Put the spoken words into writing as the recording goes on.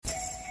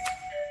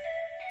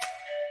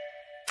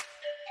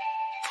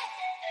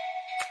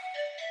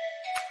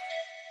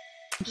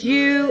Do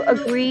you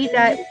agree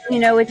that,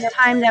 it's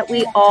time that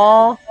we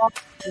all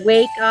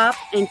wake up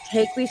and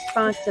take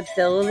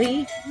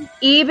responsibility,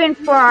 even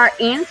for our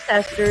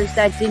ancestors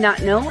that did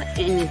not know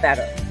any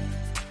better?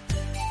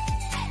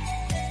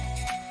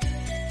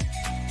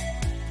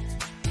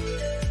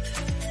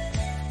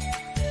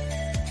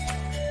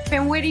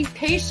 Been waiting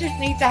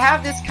patiently to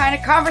have this kind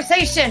of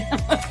conversation.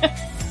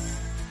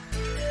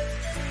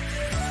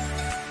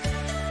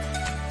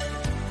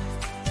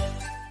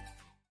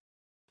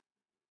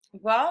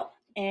 Well,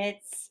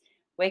 it's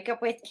Wake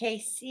Up with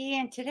KC,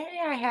 and today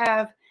I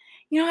have,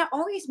 I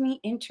always meet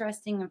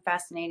interesting and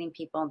fascinating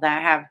people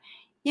that have,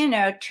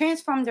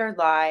 transformed their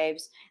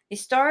lives. They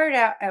started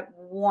out at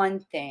one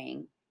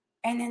thing,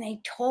 and then they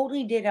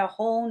totally did a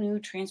whole new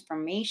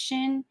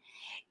transformation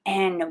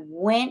and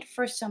went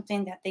for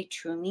something that they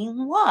truly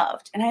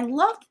loved. And I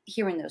love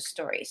hearing those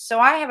stories. So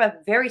I have a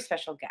very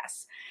special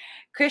guest,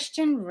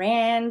 Christian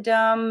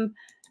Random.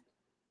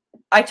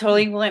 I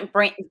totally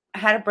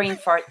had a brain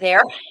fart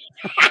there.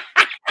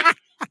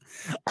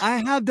 I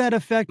have that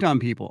effect on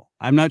people.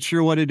 I'm not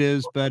sure what it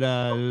is, but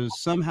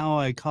somehow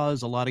I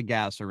cause a lot of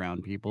gas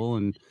around people.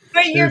 And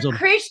But you're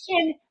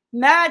Christian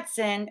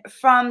Madsen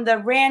from the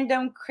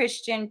Random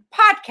Christian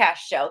podcast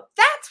show.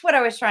 That's what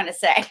I was trying to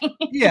say.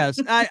 Yes,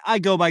 I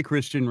go by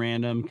Christian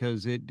Random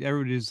because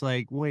everybody's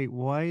like, wait,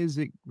 why is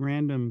it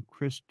Random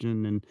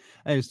Christian? And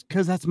it's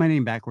because that's my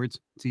name backwards.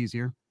 It's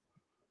easier.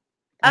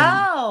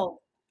 Oh.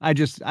 I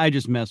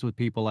just mess with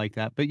people like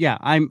that. But yeah,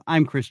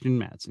 I'm Christian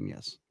Madsen,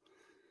 yes.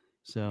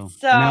 So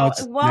now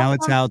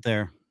it's out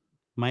there.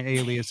 My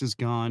alias is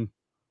gone.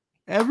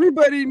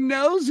 Everybody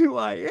knows who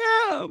I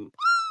am.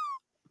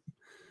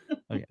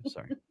 Okay,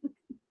 sorry.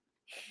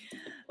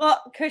 Well,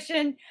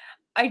 Christian,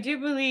 I do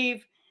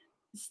believe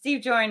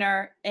Steve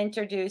Joyner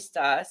introduced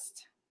us.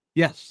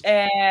 Yes.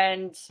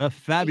 And a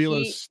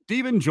fabulous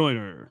Stephen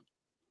Joyner.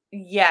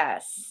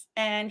 Yes.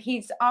 And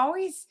he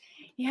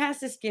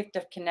has this gift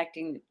of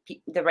connecting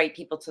the right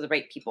people to the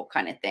right people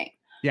kind of thing.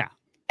 Yeah.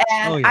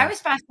 And I was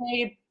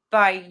fascinated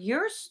by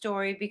your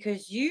story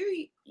because you're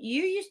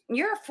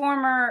a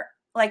former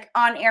like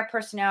on-air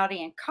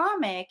personality and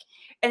comic,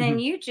 and then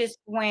you just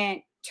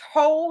went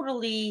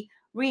totally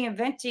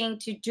reinventing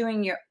to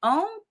doing your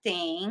own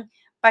thing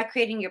by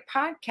creating your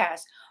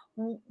podcast.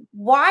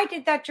 Why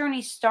did that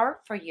journey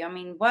start for you? I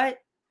mean, what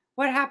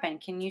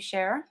happened? Can you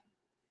share?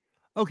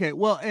 Okay,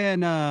 well,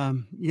 and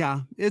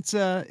yeah, it's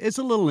a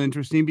little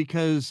interesting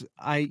because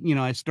I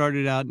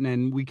started out and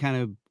then we kind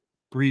of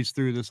breezed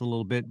through this a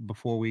little bit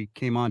before we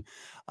came on.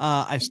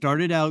 I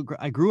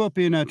grew up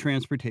in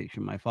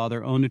transportation. My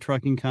father owned a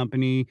trucking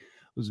company,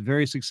 was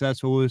very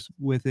successful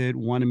with it,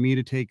 wanted me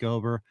to take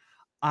over.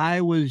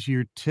 I was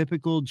your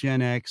typical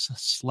Gen X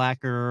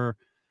slacker.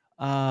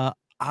 I'm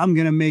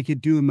gonna make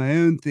it doing my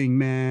own thing,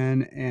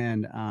 man.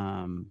 And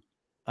I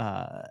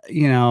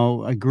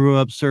grew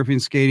up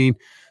surfing, skating,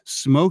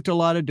 smoked a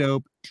lot of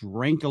dope,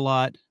 drank a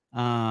lot.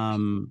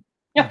 Who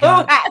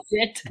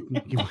hasn't?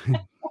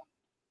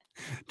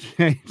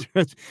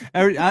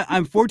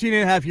 I'm 14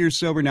 and a half years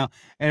sober now,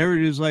 and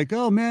everybody's like,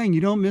 oh man, you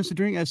don't miss a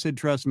drink. I said,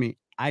 trust me,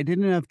 I did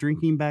enough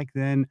drinking back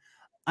then.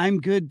 I'm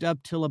good up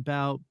till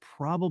about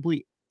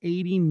probably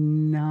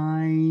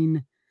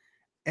 89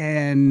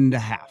 and a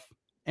half.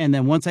 And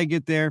then once I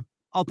get there,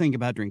 I'll think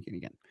about drinking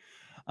again.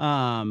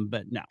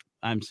 But no,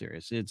 I'm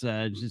serious. It's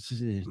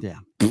yeah.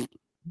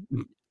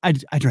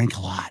 I drank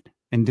a lot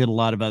and did a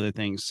lot of other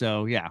things.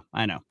 So yeah,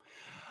 I know.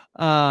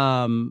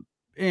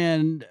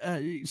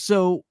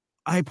 So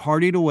I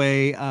partied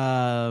away,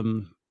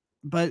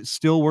 but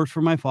still worked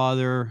for my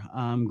father.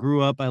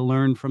 Grew up, I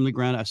learned from the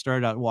ground. I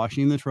started out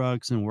washing the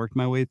trucks and worked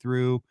my way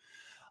through.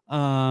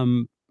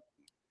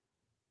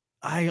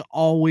 I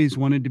always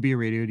wanted to be a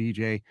radio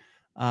DJ.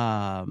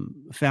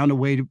 Found a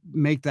way to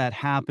make that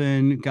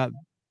happen. Got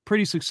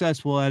pretty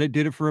successful at it.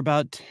 Did it for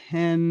about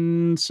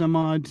 10,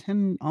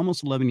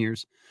 almost 11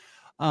 years.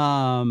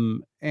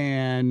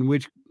 And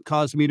which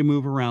caused me to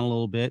move around a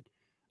little bit.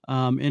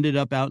 Ended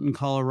up out in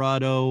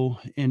Colorado,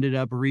 ended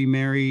up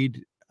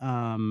remarried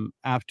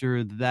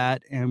after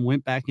that, and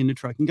went back into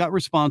trucking, got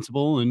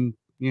responsible, and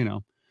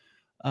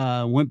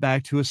went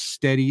back to a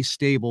steady,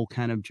 stable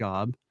kind of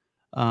job.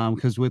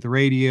 Because with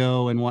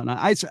radio and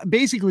whatnot,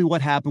 basically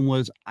what happened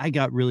was I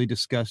got really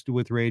disgusted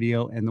with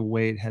radio and the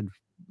way it had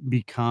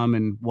become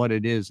and what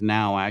it is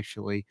now.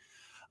 Actually,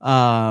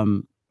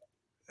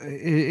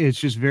 it's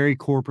just very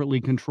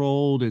corporately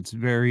controlled. It's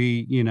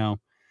very,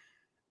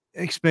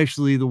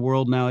 especially the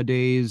world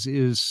nowadays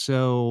is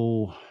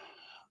so.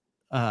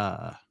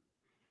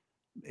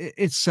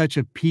 It's such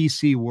a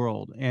PC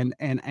world, and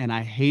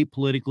I hate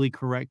politically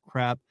correct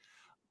crap.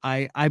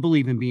 I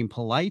believe in being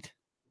polite.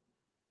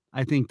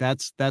 I think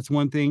that's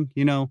one thing,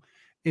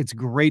 it's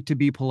great to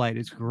be polite.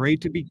 It's great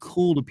to be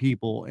cool to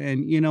people.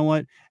 And you know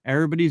what?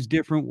 Everybody's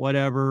different,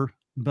 whatever,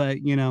 but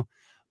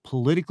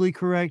politically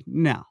correct.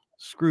 No,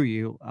 screw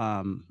you.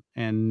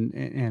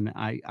 And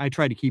I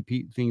try to keep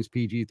things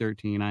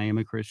PG-13. I am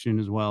a Christian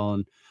as well.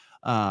 And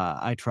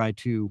I try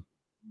to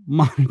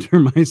monitor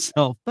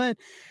myself, but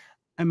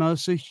I'm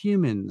also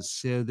human,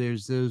 so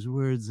there's those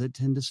words that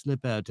tend to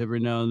slip out every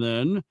now and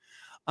then.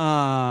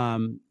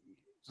 Um,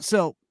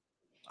 so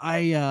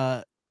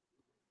I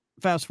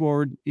fast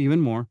forward even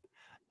more,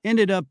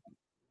 ended up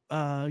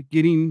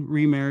getting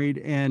remarried,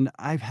 and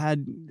I've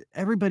had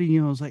everybody,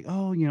 was like,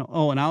 oh,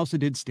 and I also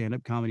did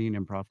stand-up comedy and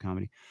improv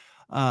comedy.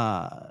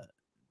 Uh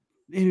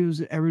and it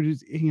was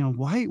everybody's,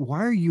 why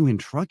are you in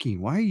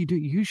trucking? Why are you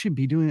doing you should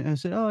be doing it. I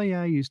said, oh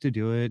yeah, I used to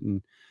do it.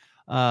 And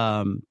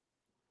um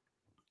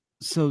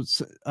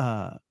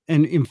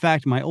and in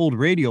fact, my old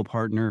radio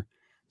partner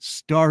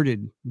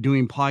started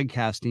doing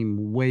podcasting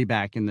way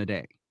back in the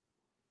day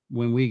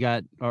when we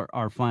got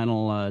our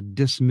final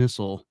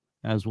dismissal,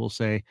 as we'll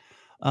say,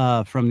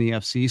 from the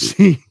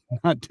FCC,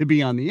 not to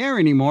be on the air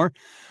anymore.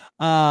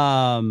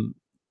 Um,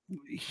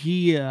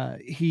 he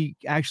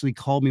actually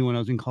called me when I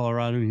was in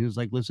Colorado, and he was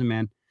like, "Listen,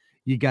 man,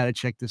 you got to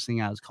check this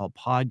thing out. It's called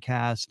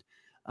Podcast.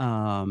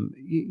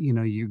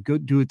 You go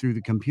do it through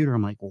the computer."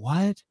 I'm like,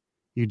 "What?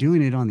 You're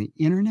doing it on the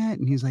internet?"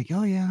 And he's like,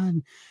 "Oh yeah."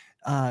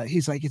 And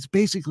he's like, "It's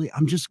basically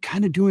I'm just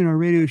kind of doing our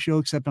radio show,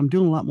 except I'm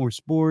doing a lot more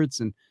sports."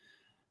 And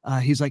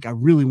he's like, "I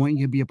really want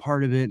you to be a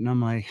part of it." And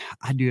I'm like,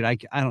 I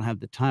don't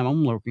have the time.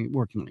 I'm working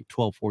like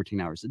 12,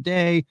 14 hours a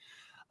day.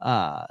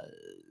 Uh,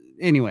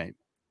 anyway,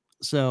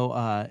 so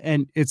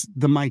and it's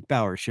the Mike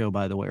Bauer show,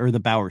 by the way, or the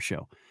Bauer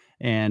show.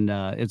 And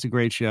it's a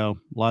great show,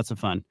 lots of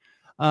fun.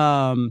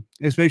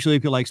 Especially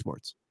if you like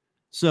sports.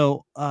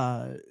 So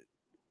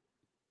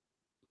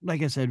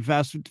like I said,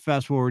 fast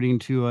forwarding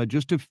to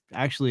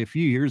actually a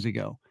few years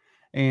ago,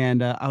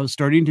 and I was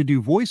starting to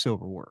do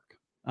voiceover work.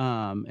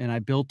 And I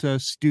built a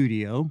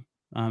studio.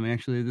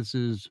 Actually, this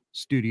is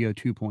Studio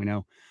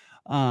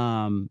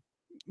 2.0.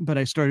 But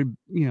I started,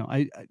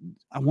 I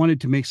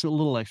wanted to make a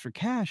little extra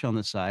cash on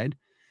the side,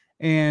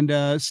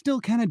 and still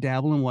kind of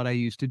dabble in what I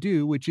used to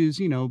do, which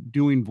is,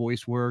 doing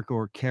voice work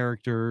or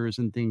characters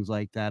and things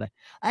like that.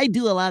 I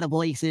do a lot of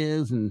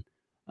voices, and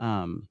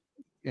um,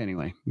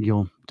 anyway,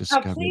 you'll Oh,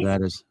 discover please.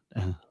 that as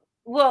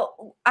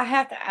Well, I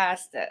have to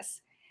ask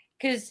this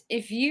because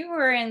if you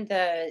were in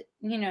the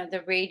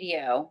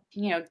radio,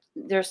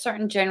 there are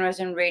certain genres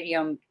in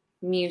radio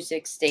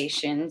music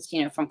stations,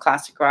 from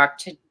classic rock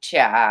to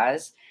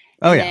jazz,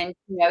 oh and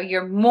yeah. then,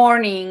 your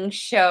morning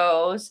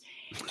shows.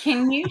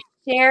 Can you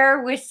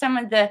share with some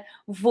of the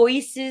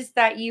voices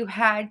that you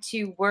had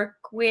to work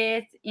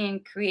with in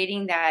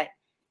creating that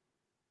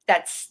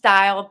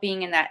style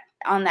being in that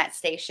on that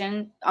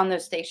station, on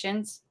those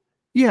stations?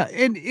 Yeah,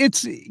 and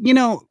it's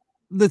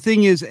the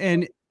thing is,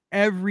 and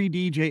every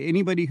DJ,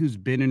 anybody who's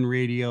been in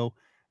radio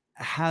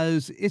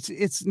has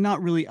it's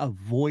not really a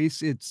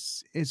voice,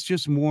 it's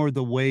just more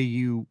the way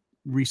you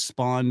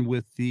respond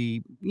with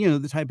the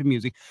type of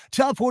music.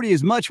 Top 40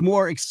 is much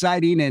more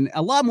exciting and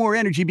a lot more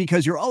energy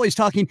because you're always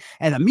talking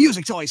and the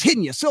music's always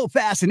hitting you so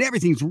fast and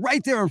everything's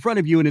right there in front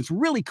of you and it's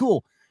really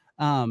cool.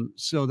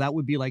 So that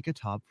would be like a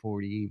top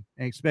 40,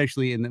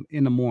 especially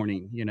in the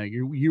morning.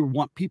 You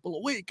want people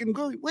awake and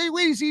going, wait,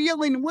 is he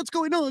yelling? What's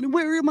going on? And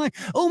where am I?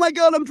 Oh my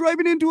God, I'm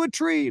driving into a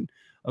tree.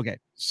 Okay,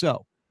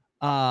 so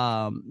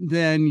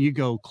then you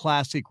go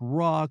classic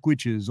rock,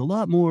 which is a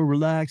lot more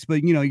relaxed,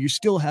 but you're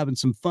still having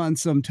some fun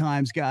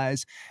sometimes,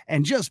 guys.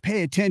 And just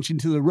pay attention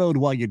to the road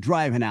while you're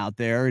driving out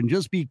there and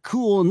just be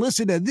cool and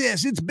listen to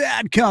this. It's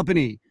Bad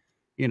Company,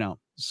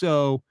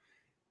 so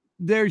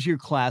there's your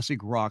classic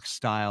rock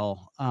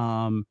style.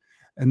 And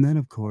then,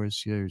 of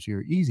course, there's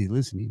your easy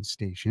listening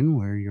station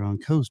where you're on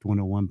Coast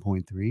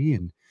 101.3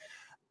 and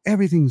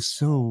everything's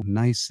so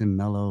nice and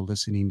mellow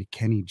listening to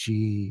Kenny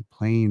G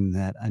playing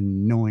that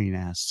annoying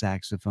ass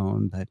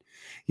saxophone. But,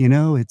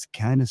 it's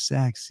kind of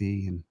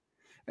sexy. And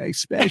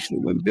especially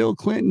when Bill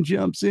Clinton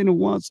jumps in and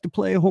wants to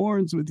play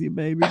horns with you,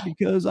 baby,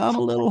 because I'm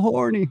a little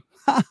horny.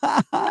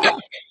 I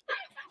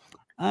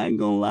ain't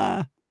gonna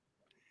lie.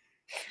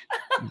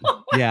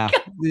 Yeah,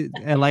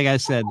 and like I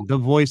said, the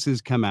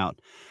voices come out.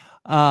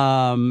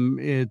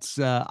 It's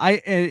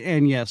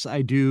and yes,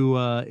 I do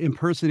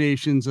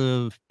impersonations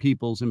of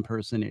people's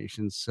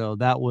impersonations. So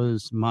that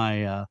was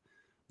my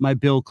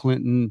Bill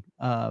Clinton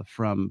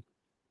from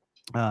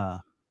oh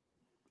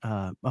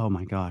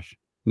my gosh,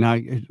 now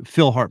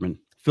Phil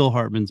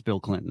Hartman's Bill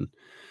Clinton.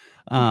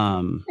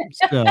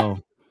 So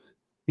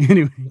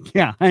anyway,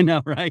 yeah, I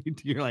know, right?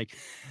 You're like,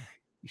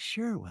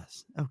 sure it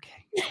was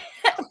okay.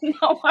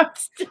 No, I'm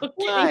still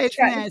Why, getting it's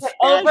trying not to get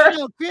over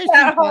special Christian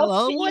that whole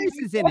fellow scene.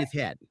 voices in his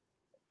head.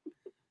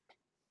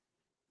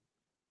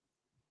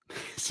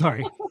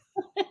 Sorry. No,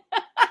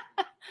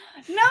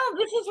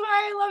 this is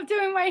why I love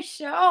doing my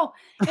show.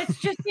 It's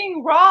just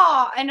being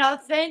raw and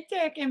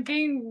authentic and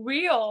being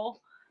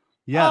real.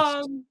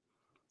 Yes.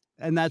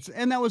 And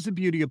that was the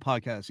beauty of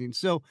podcasting.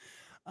 So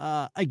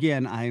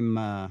again, I'm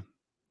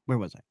where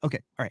was I? Okay.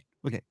 All right.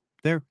 Okay.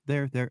 There.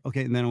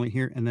 Okay. And then I went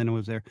here and then I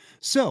was there.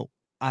 So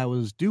I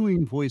was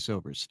doing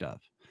voiceover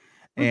stuff.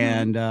 Mhm.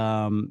 And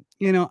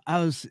I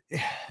was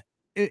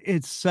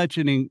it's such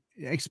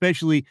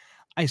especially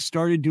I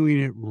started doing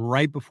it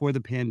right before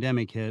the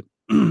pandemic hit.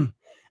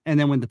 And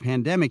then when the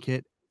pandemic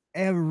hit,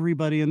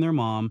 everybody and their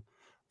mom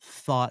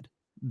thought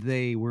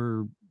they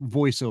were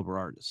voiceover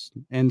artists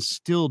and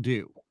still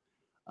do.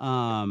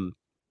 Um,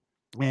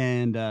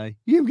 and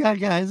you've got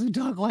guys who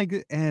talk like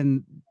it,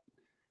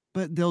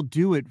 but they'll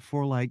do it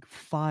for like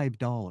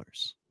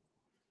 $5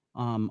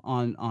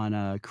 on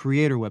a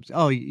creator website.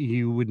 Oh,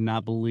 you would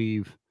not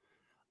believe.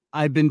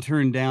 I've been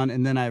turned down,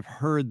 and then I've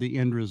heard the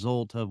end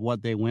result of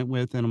what they went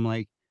with, and I'm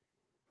like,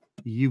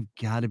 you've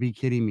got to be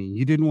kidding me.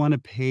 You didn't want to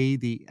pay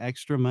the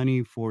extra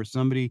money for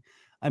somebody.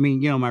 I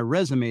mean, my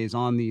resume is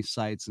on these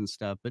sites and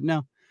stuff, but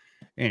no.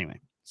 Anyway,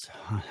 so,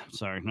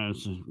 sorry. No,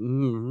 it's a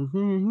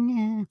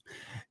little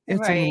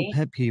Right.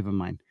 pet peeve of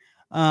mine.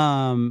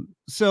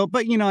 So,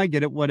 but I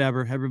get it,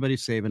 whatever.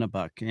 Everybody's saving a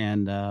buck,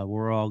 and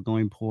we're all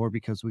going poor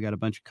because we got a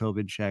bunch of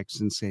COVID checks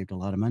and saved a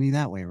lot of money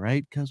that way,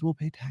 right? Because we'll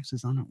pay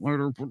taxes on it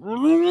later.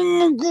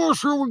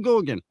 Gosh, here we go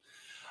again.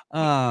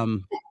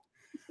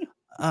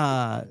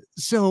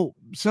 So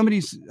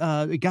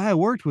a guy I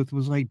worked with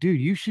was like, dude,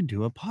 you should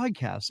do a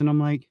podcast. And I'm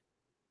like,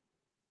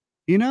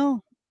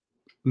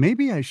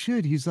 maybe I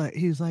should. He's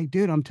like,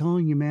 dude, I'm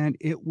telling you, man,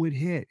 it would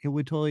hit. It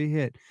would totally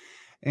hit.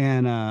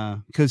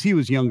 And because he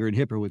was younger and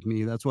hipper with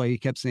me, that's why he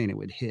kept saying it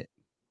would hit.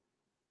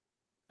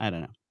 I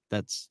don't know.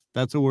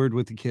 That's a word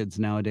with the kids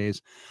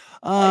nowadays.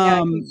 I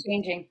know it's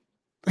changing.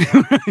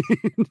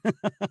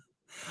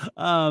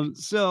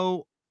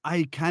 So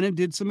I kind of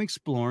did some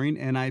exploring,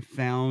 and I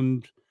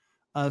found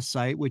a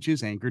site which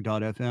is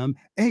anchor.fm.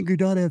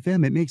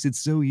 Anchor.fm. It makes it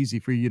so easy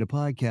for you to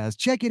podcast.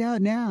 Check it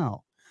out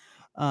now.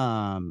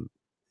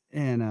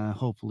 And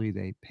hopefully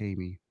they pay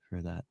me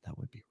for that. That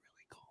would be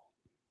really cool.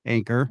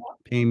 Anchor,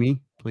 pay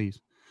me, please.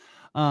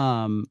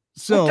 Well,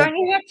 So don't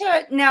you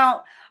have to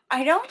now?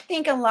 I don't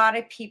think a lot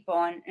of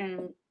people,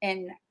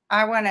 and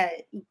I want to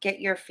get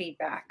your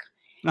feedback.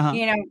 uh-huh.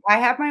 I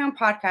have my own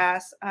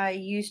podcast. I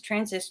use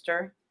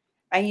Transistor.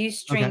 I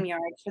use Okay. StreamYard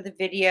for the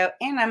video,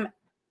 and I'm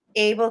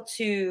able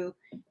to,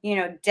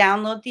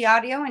 download the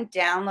audio and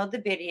download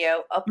the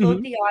video, upload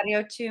Mhm. the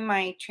audio to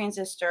my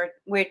Transistor,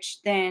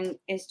 which then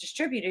is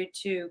distributed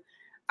to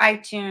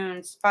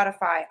iTunes,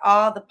 Spotify,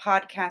 all the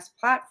podcast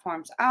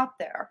platforms out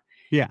there.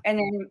 Yeah. And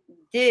then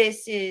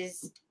this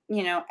is,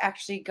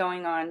 actually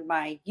going on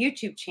my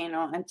YouTube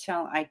channel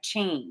until I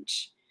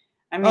change.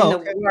 I'm in Oh, the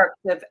okay. works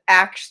of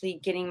actually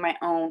getting my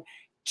own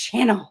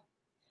channel.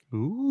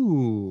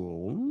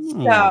 Ooh,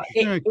 So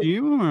check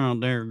you out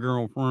there,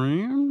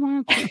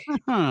 girlfriend.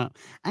 I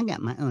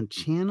got my own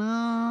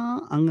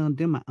channel. I'm gonna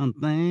do my own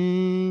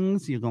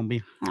things. You're gonna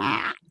be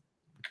hot.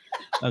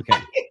 Okay. I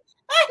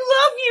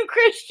love you,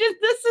 Christian.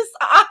 This is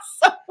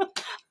awesome.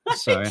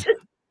 Sorry.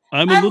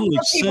 I'm a I little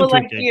love people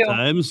eccentric like at you.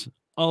 times.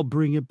 I'll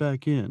bring it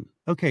back in.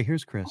 Okay,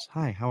 here's Chris.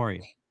 Hi, how are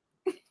you?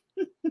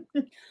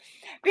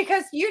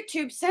 Because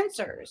YouTube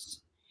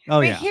censors. Oh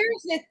But yeah.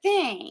 here's the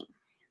thing.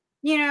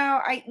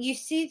 You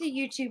see the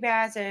YouTube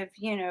ads of,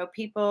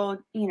 people,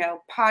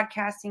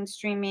 podcasting,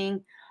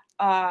 streaming,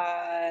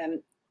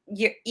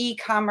 your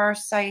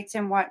e-commerce sites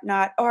and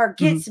whatnot, or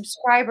get Mhm.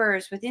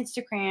 subscribers with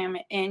Instagram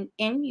and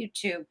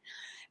YouTube.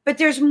 But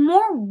there's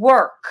more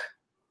work.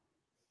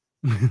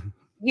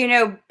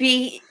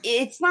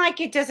 It's like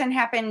it doesn't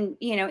happen,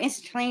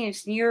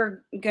 instantaneously.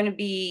 You're going to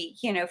be,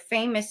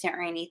 famous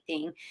or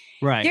anything.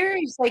 Right.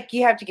 There's like,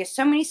 you have to get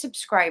so many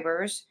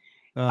subscribers,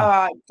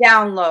 Ugh.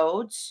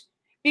 downloads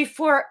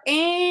before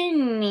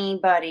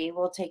anybody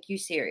will take you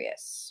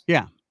serious.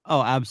 Yeah.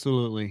 Oh,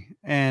 absolutely.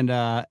 And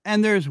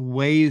there's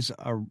ways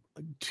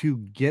to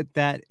get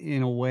that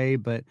in a way,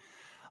 but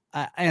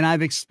and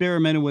I've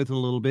experimented with it a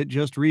little bit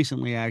just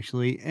recently,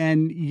 actually,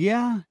 and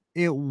yeah,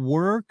 it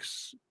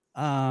works.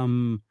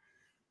 Um,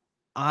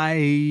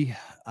 I,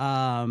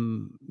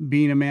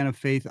 being a man of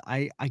faith,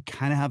 I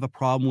kind of have a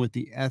problem with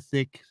the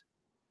ethic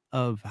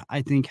of,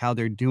 I think, how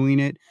they're doing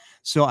it.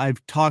 So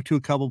I've talked to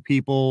a couple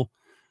people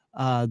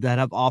that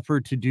have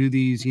offered to do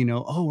these,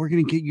 oh, we're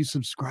going to get you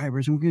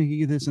subscribers and we're going to get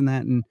you this and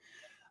that. And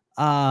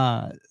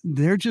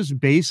they're just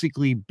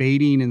basically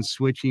baiting and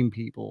switching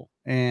people.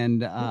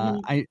 And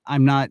Mhm.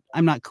 I'm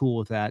not cool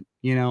with that.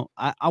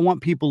 I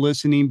want people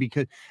listening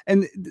because,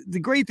 and the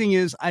great thing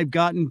is I've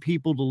gotten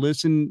people to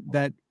listen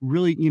that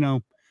really,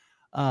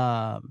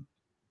 um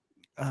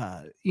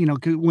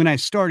 'cause when I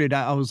started,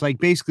 I was like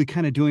basically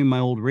kind of doing my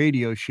old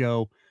radio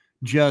show,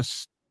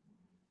 just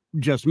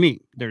just me.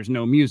 There's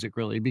no music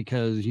really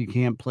because you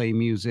can't play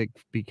music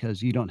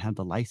because you don't have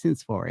the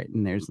license for it,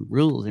 and there's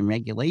rules and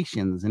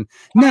regulations. And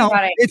Tell me no,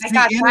 about it. it's I the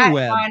got that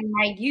interweb. on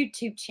my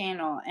YouTube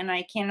channel and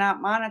I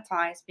cannot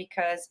monetize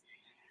because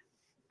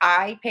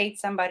I paid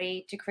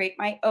somebody to create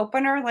my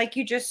opener, like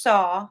you just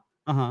saw.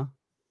 Uh-huh.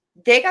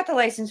 They got the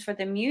license for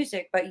the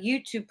music, but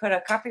YouTube put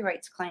a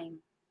copyrights claim.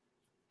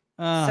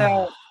 Uh,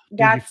 So did you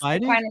that's the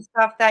fight it? kind of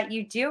stuff that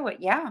you deal with.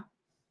 Yeah.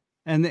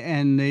 And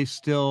they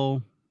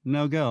still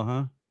no go,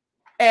 huh?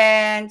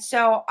 And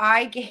so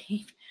I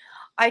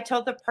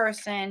told the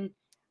person,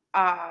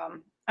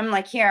 I'm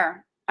like,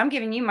 here, I'm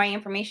giving you my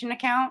information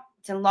account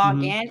to log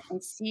Mhm. in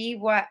and see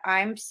what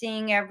I'm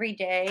seeing every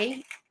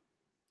day.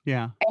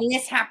 Yeah. And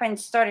this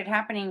started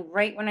happening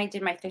right when I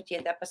did my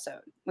 50th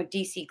episode with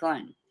DC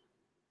Glenn.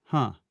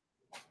 Huh.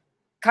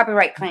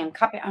 copyright claim,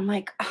 I'm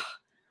like, oh,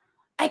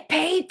 I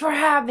paid for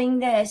having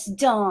this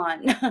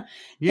done.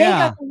 They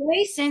got the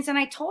license, and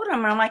I told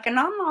them, and I'm like, and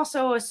I'm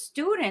also a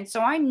student,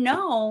 so I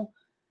know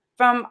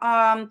from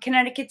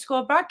Connecticut School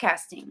of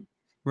Broadcasting.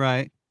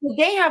 Right.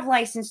 They have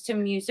license to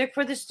music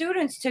for the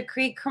students to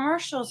create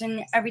commercials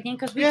and everything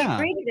because we get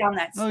graded on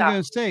that stuff. I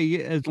was gonna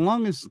say, as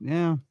long as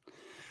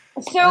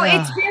So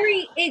it's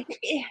very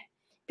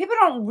people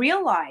don't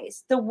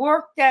realize the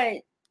work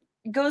that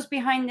goes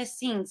behind the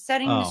scenes,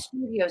 setting the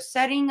studio,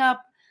 setting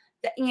up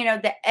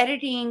the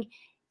editing,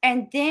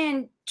 and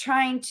then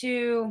trying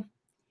to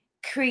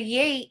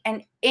create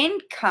an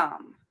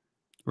income.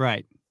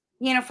 Right.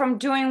 From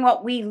doing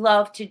what we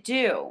love to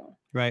do.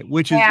 Right,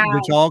 which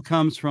all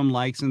comes from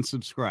likes and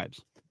subscribes.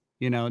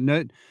 No,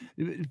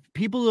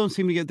 people don't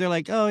seem to get. They're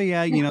like, oh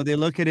yeah, they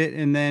look at it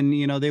and then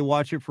they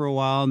watch it for a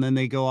while and then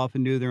they go off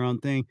and do their own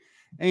thing.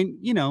 And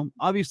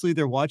obviously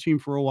they're watching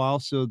for a while,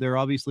 so they're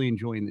obviously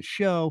enjoying the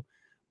show.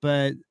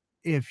 But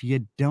if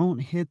you don't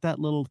hit that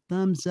little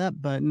thumbs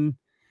up button,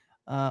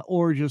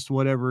 or just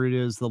whatever it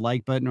is, the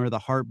like button or the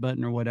heart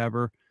button or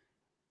whatever,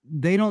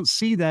 they don't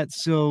see that,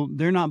 so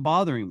they're not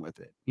bothering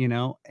with it,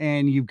 and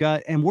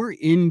we're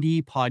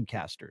indie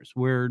podcasters.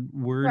 We're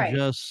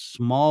just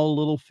small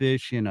little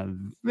fish in a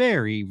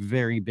very,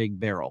 very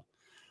big barrel.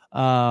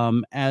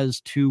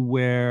 As to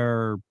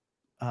where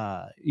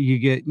you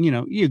get,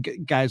 you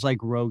get guys like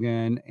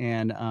Rogan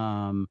and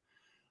all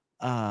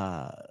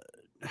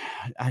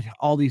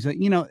these,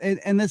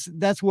 and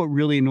that's what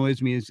really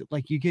annoys me is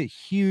like you get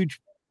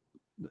huge.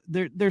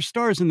 They're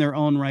stars in their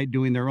own right,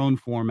 doing their own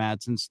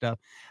formats and stuff.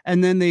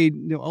 And then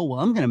oh, well,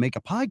 I'm going to make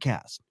a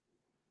podcast.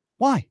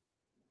 Why?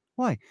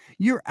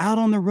 You're out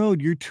on the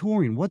road. You're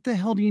touring. What the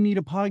hell do you need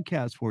a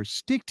podcast for?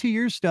 Stick to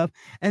your stuff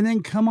and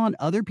then come on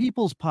other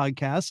people's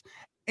podcasts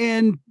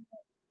and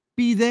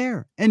be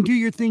there and do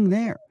your thing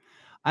there.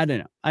 I don't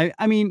know.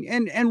 I mean,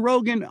 and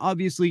Rogan,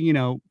 obviously,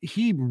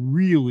 he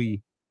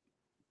really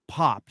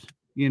popped,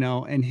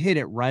 and hit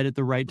it right at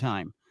the right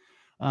time.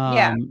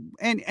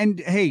 And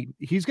hey,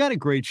 he's got a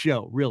great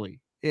show, really.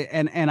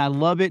 And I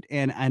love it.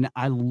 And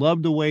I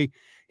love the way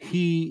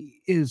he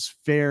is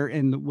fair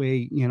in the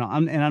way,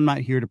 I'm not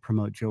here to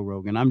promote Joe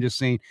Rogan. I'm just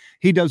saying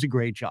he does a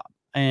great job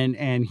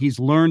and he's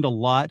learned a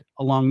lot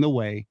along the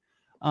way.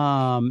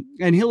 And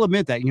he'll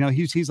admit that,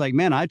 he's like,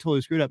 man, I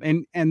totally screwed up.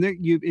 And there,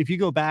 if you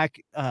go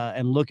back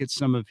and look at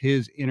some of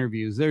his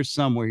interviews, there's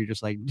some where you're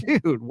just like,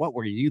 dude, what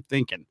were you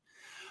thinking?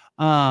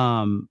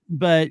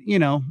 But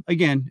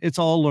again, it's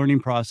all a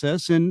learning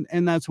process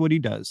and that's what he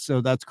does.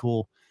 So that's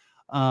cool.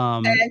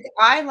 And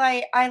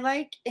I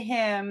like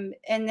him.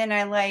 And then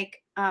I like,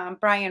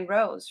 Brian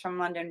Rose from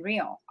London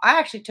Real. I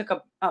actually took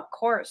a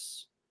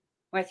course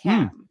with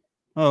him.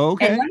 Oh,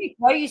 okay. And let me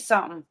tell you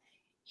something.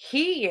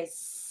 He is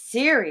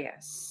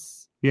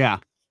serious. Yeah.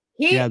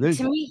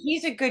 To me,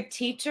 he's a good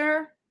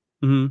teacher,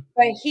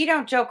 but he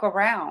don't joke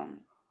around.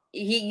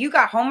 You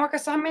got homework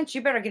assignments,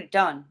 you better get it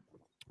done.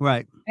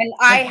 Right. And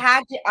I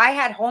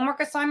had homework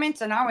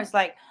assignments and I was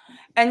like,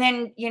 and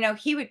then,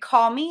 he would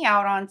call me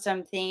out on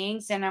some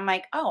things and I'm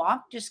like, oh,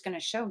 I'm just going to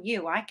show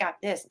you, I got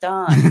this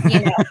done.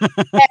 And,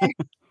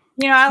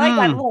 I like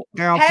that little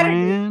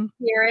competitive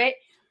spirit,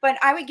 but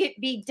I would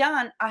be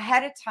done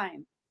ahead of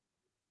time.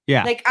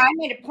 Yeah. Like I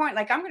made a point,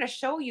 like I'm going to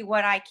show you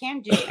what I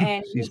can do.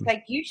 And he's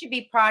like, you should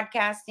be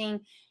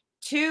broadcasting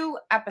 2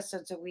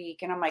 episodes a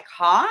week. And I'm like,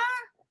 huh?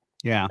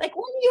 Yeah. Like,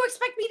 when do you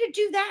expect me to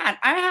do that?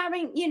 I'm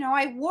having,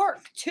 I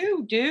work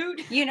too,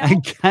 dude. I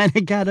kind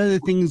of got other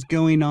things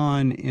going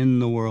on in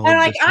the world. And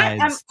like,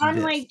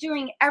 I'm like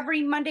doing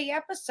every Monday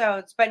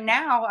episodes, but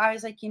now I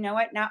was like, you know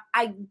what? Now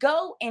I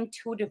go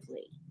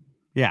intuitively.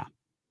 Yeah.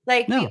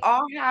 Like we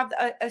all have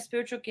a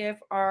spiritual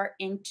gift or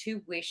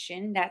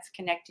intuition that's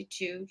connected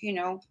to,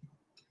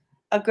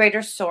 a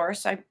greater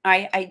source.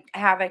 I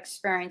have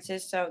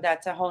experiences, so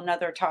that's a whole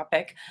nother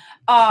topic.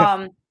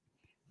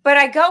 But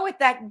I go with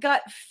that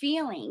gut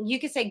feeling. You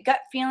could say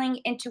gut feeling,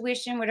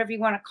 intuition, whatever you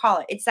want to call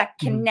it. It's that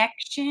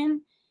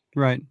connection.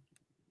 Right.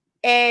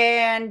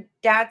 And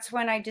that's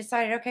when I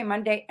decided, okay,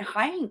 Monday,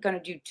 I ain't going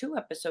to do 2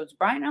 episodes,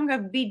 Brian. I'm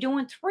going to be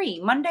doing 3,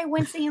 Monday,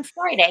 Wednesday, and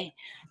Friday.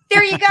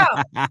 There you go.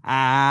 But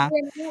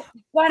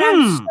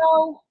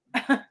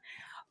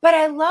but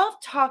I love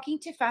talking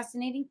to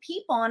fascinating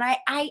people. And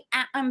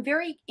I'm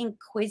very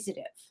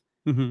inquisitive.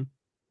 Mm-hmm.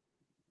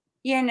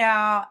 And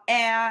I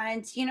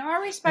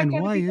respect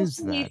other people's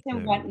beliefs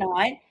and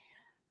whatnot.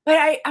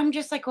 But I'm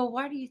just like, well,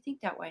 why do you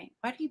think that way?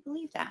 Why do you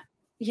believe that?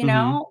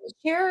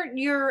 Share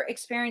your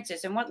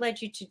experiences and what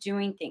led you to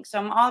doing things. So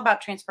I'm all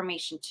about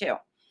transformation too.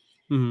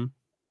 Mm-hmm.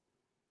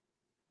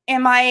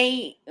 Am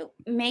I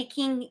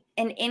making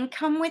an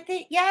income with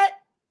it yet?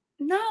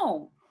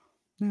 No.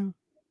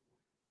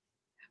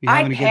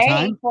 I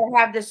pay for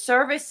have the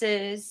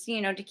services,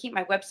 to keep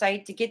my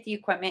website, to get the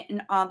equipment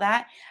and all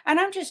that. And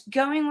I'm just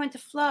going with the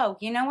flow.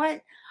 You know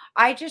what?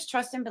 I just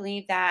trust and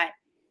believe that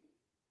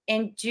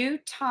in due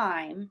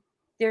time,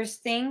 there's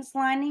things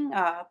lining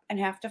up and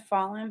have to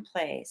fall in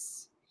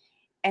place.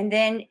 And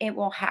then it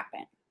will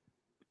happen.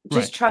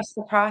 Just trust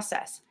the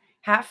process.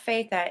 have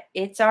faith that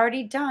it's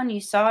already done.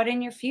 You saw it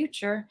in your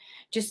future.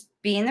 Just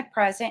be in the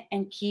present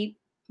and keep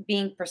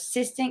being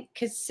persistent,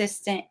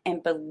 consistent,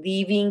 and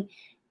believing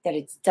that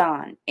it's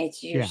done.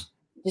 It's you're Yeah.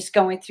 just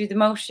going through the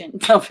motion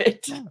of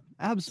it. Yeah,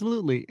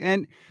 absolutely.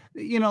 And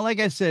like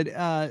I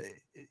said,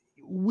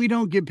 we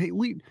don't get paid.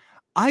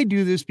 I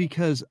do this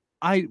because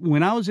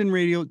when I was in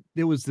radio,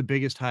 it was the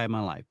biggest high of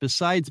my life.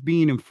 Besides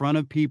being in front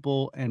of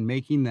people and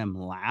making them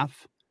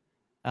laugh,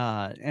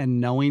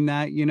 and knowing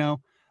that,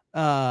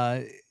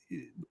 uh,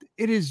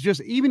 it is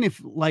just, even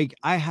if like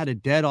I had a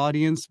dead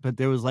audience, but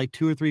there was like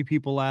two or three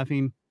people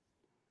laughing,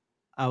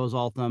 I was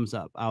all thumbs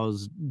up.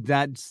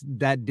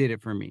 That did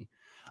it for me.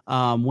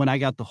 When I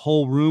got the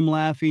whole room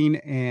laughing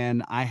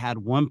and I had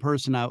one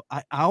person,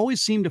 I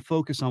always seemed to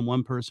focus on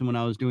one person when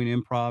I was doing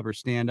improv or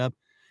stand up.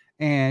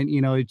 And,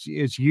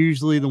 it's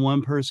usually the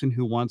one person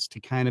who wants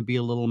to kind of be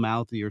a little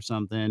mouthy or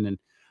something. And,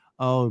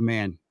 oh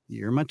man,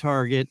 you're my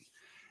target.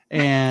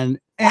 And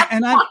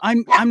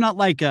I'm not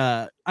like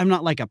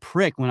a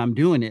prick when I'm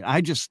doing it.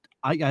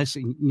 I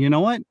say, you know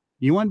what?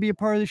 You want to be a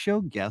part of the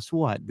show? Guess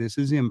what? This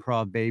is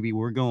improv, baby.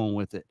 We're going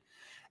with it.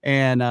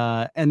 And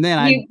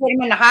then You put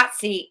them in the hot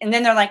seat, and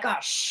then they're like, "Oh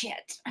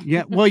shit!"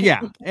 yeah, well,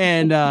 yeah,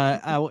 and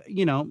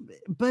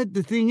but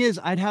the thing is,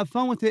 I'd have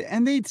fun with it,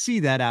 and they'd see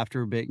that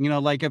after a bit.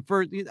 Like at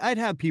first, I'd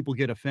have people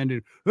get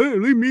offended. Hey,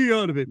 leave me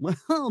out of it.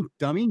 Well,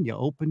 dummy, you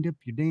opened up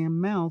your damn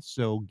mouth,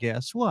 so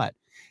guess what?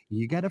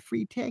 You got a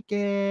free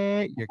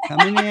ticket. You're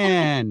coming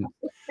in.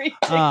 Free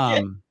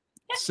ticket.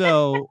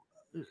 So,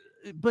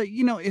 but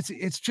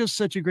it's just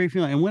such a great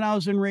feeling. And when I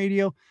was in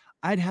radio,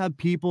 I'd have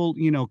people,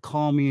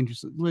 call me and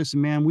just listen,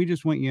 man, we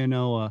just want you to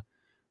know,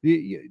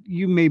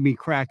 you made me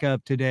crack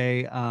up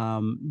today.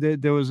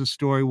 There was a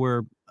story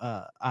where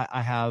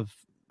I have,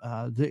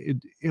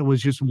 it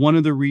was just one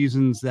of the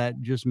reasons that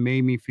just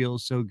made me feel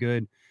so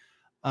good.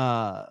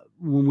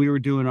 When we were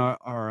doing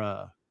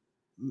our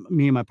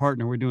me and my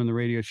partner were doing the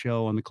radio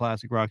show on the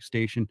classic rock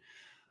station.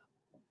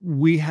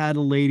 We had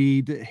a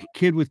lady, the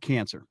kid with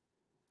cancer.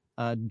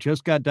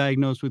 Just got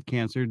diagnosed with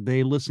cancer.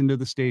 They listened to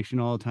the station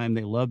all the time.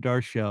 They loved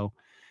our show,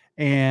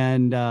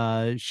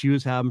 and she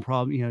was having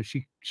problems.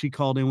 She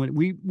called in when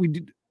we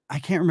did. I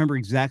can't remember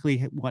exactly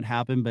what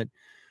happened, but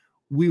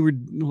we were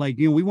like,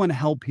 we want to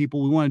help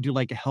people. We want to do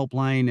like a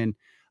helpline,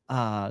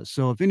 and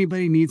so if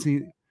anybody needs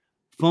any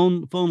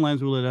phone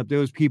lines were lit up. There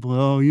was people,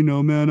 oh,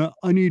 man,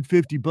 I need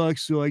 $50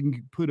 so I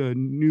can put a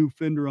new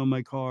fender on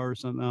my car or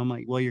something. I'm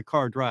like, well, your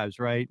car drives,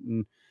 right?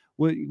 And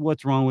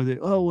what's wrong with it?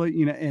 Oh, well,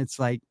 it's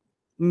like,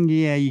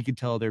 yeah, you could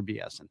tell they're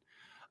BSing.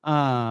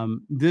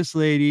 This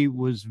lady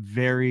was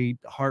very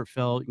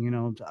heartfelt.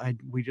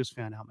 We just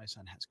found out my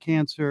son has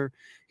cancer.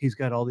 He's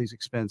got all these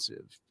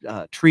expensive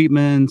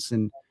treatments,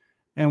 and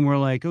we're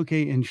like,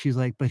 okay. And she's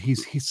like, but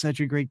he's such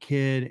a great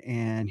kid,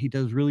 and he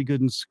does really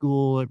good in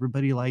school.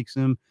 Everybody likes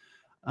him.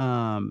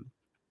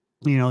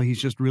 He's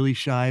just really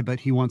shy, but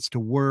he wants to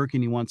work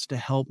and he wants to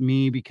help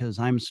me because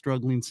I'm a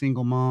struggling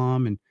single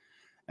mom. And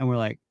we're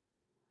like,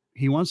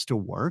 he wants to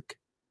work?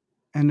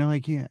 And they're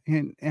like, yeah.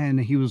 And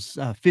he was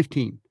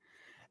 15.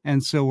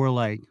 And so we're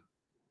like,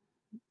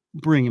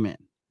 bring him in.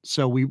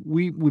 So we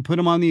put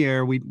him on the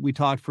air. We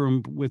talked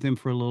with him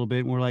for a little bit,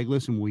 and we're like,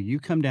 listen, will you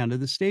come down to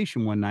the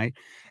station one night?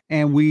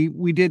 And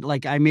we did,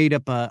 like, I made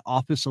up a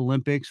office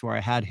Olympics where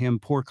I had him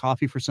pour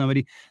coffee for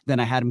somebody.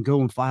 Then I had him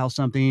go and file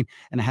something,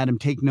 and I had him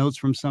take notes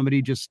from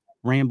somebody, just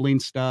rambling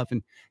stuff.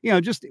 And,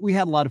 we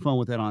had a lot of fun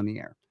with it on the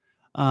air.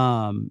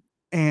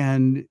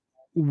 And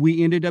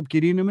we ended up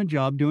getting him a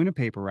job doing a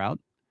paper route.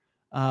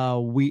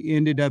 We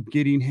ended up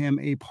getting him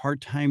a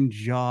part-time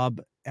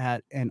job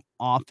at an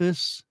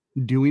office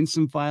doing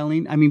some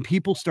filing. I mean,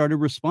 people started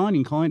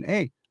responding, calling,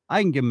 hey,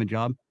 I can give him a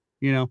job,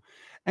 and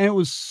it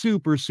was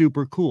super,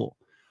 super cool.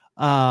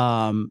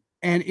 And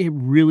it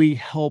really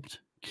helped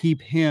keep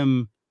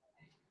him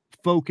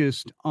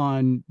focused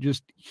on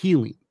just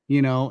healing,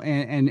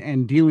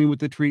 and dealing with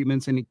the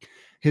treatments. And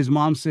his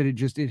mom said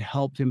it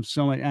helped him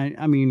so much.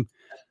 I mean,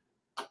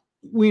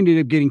 we ended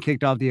up getting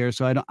kicked off the air,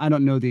 so I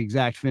don't know the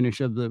exact finish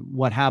of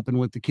what happened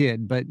with the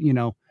kid, but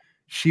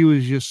she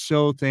was just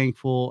so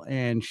thankful,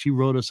 and she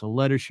wrote us a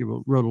letter. She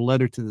wrote a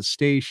letter to the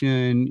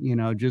station,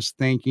 just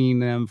thanking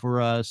them for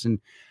us, and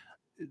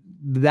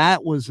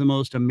that was the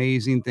most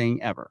amazing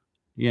thing ever,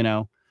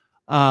 and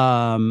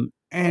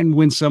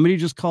when somebody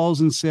just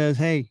calls and says,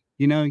 hey,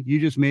 you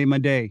just made my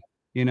day,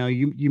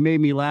 you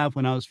made me laugh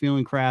when I was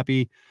feeling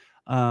crappy,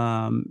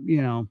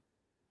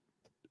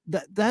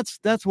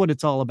 that's what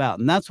it's all about.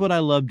 And that's what I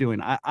love doing.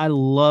 I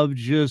love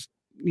just,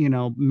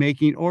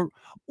 making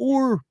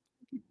or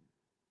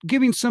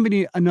giving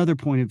somebody another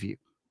point of view.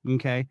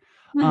 Okay.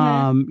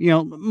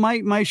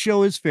 Mhm. My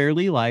show is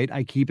fairly light.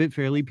 I keep it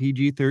fairly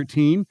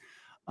PG-13.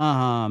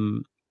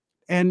 And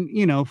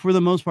for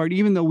the most part,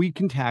 even though we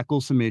can tackle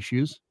some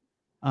issues,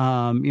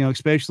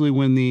 especially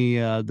when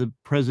the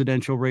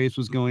presidential race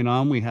was going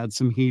on, we had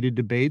some heated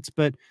debates,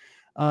 but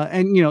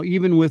and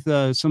even with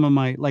some of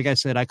my, like I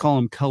said, I call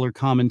them color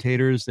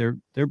commentators. They're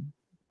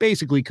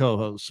basically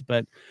co-hosts,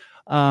 but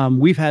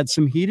we've had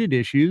some heated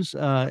issues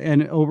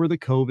and over the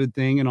COVID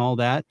thing and all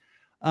that.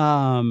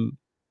 Um,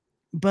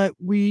 but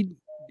we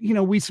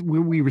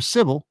were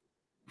civil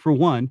for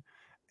one,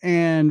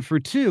 and for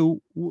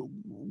two,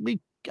 we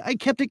I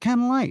kept it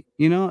kind of light.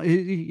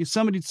 If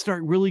somebody'd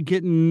start really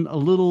getting a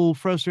little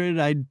frustrated,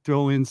 I'd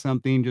throw in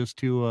something just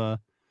to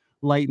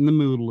lighten the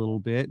mood a little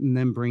bit, and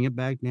then bring it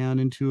back down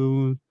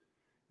into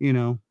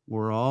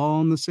we're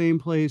all in the same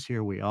place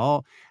here. We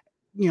all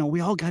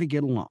got to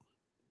get along.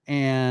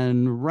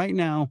 And right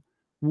now,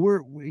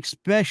 we're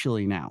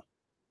especially now,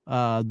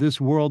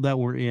 this world that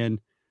we're in,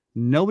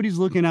 nobody's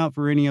looking out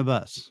for any of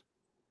us.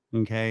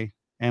 Okay.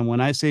 And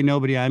when I say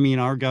nobody, I mean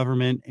our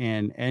government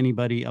and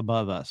anybody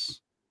above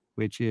us,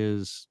 which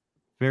is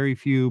very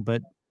few,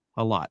 but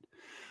a lot.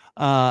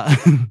 Uh,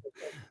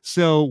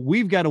 so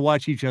we've got to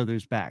watch each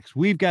other's backs.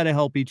 We've got to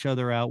help each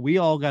other out. We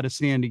all got to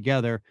stand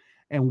together,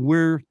 and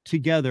we're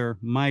together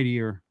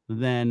mightier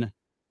than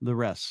the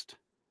rest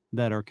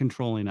that are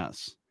controlling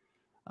us,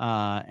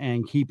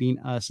 and keeping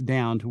us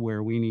down to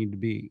where we need to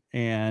be.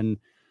 And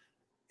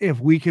if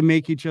we can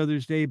make each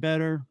other's day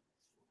better,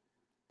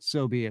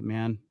 so be it,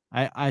 man.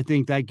 I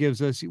think that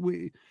gives us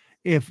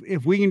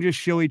if we can just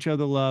show each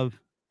other love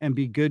and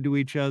be good to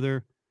each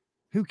other,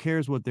 who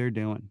cares what they're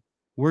doing?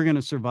 We're going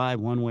to survive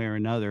one way or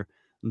another.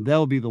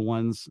 They'll be the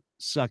ones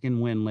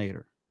sucking wind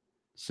later.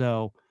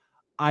 So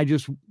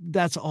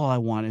that's all I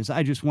want is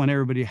I just want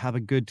everybody to have a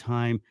good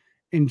time,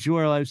 enjoy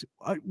our lives.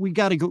 We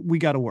got to go. We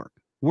got to work.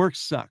 Work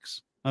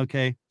sucks.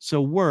 Okay.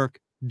 So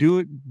do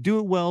it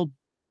well,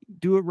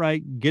 do it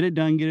right, get it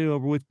done, get it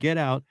over with, get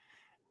out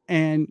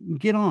and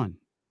get on.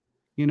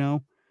 You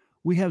know,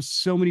 we have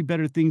so many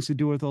better things to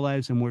do with our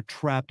lives, and we're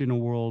trapped in a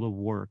world of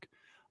work.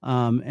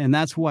 And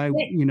that's why,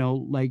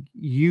 like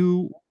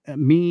you,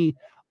 me,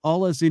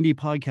 all us indie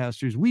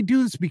podcasters, we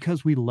do this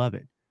because we love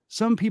it.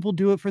 Some people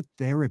do it for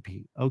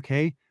therapy.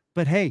 Okay.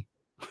 But hey,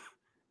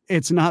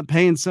 it's not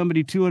paying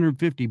somebody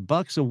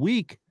 $250 a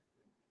week.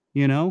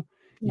 Right.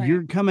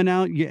 You're coming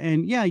out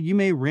and yeah, you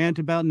may rant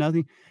about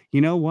nothing.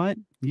 You know what?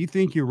 You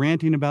think you're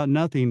ranting about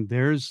nothing.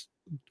 There's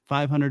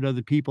 500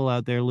 other people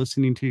out there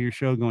listening to your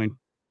show going,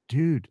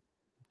 dude,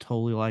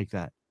 totally like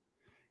that.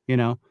 You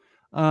know,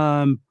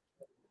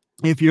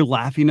 if you're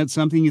laughing at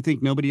something you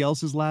think nobody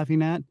else is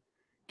laughing at,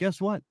 guess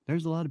what?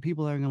 There's a lot of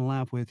people that are going to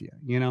laugh with you.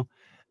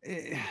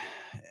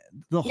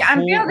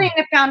 I'm building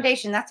a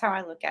foundation. That's how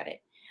I look at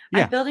it.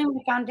 Yeah. I'm building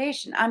my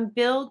foundation. I'm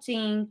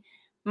building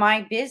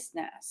my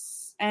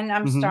business, and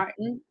I'm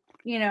starting,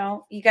 you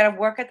got to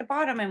work at the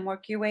bottom and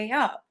work your way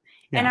up.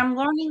 Yeah. And I'm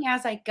learning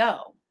as I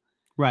go.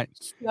 Right.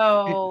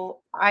 So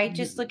I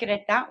just look at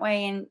it that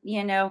way. And,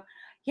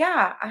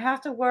 yeah, I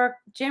have to work.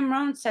 Jim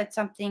Rohn said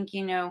something,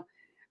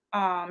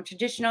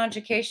 traditional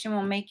education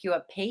will make you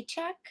a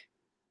paycheck.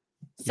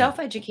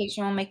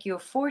 Self-education will make you a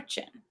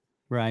fortune.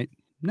 Right.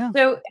 No.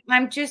 So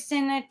I'm just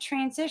in a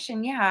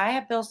transition. Yeah, I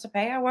have bills to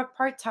pay. I work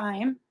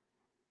part-time,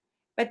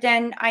 but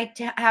then I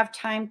have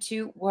time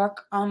to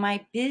work on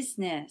my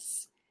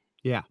business.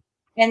 Yeah.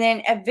 And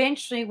then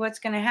eventually what's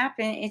going to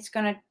happen, it's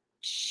going to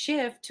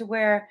shift to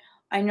where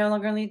I no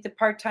longer leave the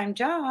part-time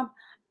job.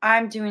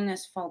 I'm doing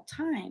this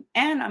full-time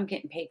and I'm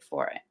getting paid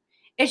for it.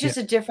 It's just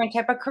a different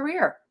type of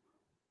career.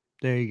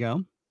 There you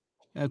go.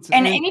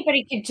 And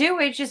anybody could do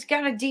it. Just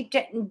got to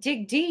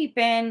dig deep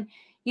and,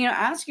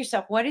 ask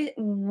yourself,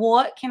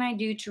 what can I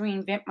do to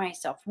reinvent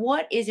myself?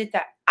 What is it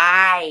that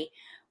I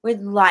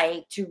would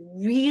like to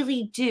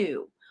really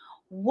do?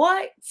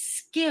 What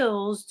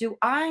skills do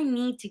I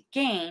need to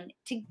gain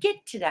to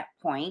get to that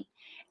point?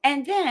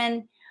 And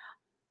then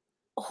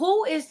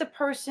who is the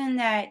person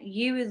that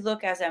you would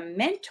look as a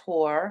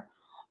mentor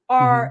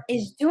or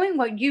is doing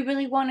what you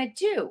really want to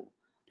do?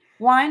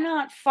 Why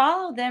not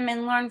follow them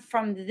and learn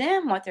from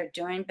them what they're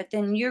doing? But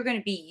then you're going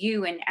to be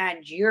you and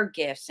add your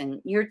gifts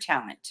and your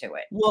talent to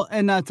it. Well,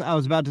 and I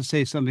was about to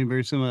say something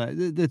very similar.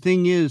 The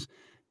thing is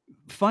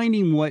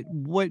finding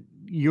what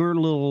your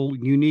little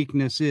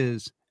uniqueness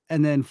is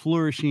and then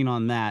flourishing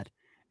on that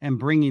and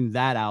bringing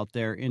that out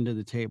there into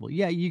the table.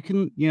 Yeah, you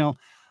can,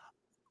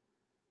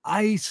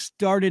 I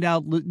started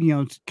out,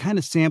 kind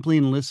of sampling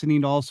and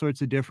listening to all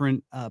sorts of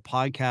different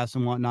podcasts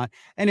and whatnot.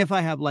 And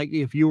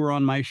if you were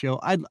on my show,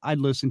 I'd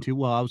listen to,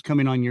 well, I was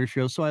coming on your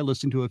show. So I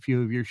listened to a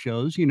few of your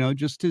shows,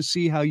 just to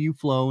see how you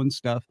flow and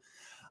stuff,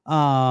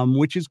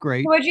 which is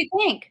great. What'd you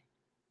think?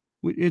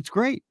 It's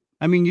great.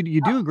 I mean,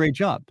 you do a great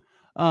job.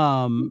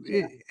 And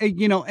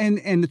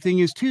the thing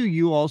is too,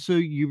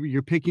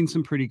 you're picking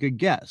some pretty good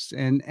guests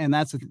and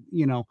that's,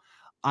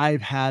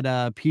 I've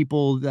had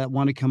people that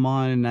want to come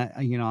on and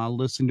I'll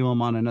listen to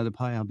them on another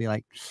pod. I'll be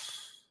like,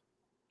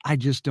 I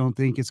just don't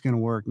think it's going to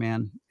work,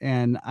 man.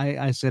 And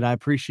I said, I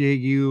appreciate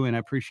you and I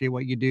appreciate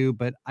what you do,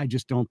 but I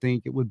just don't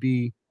think it would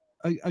be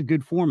a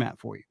good format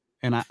for you.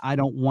 And I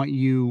don't want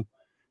you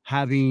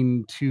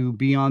having to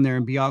be on there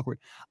and be awkward.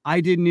 I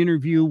did an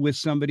interview with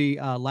somebody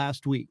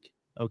last week.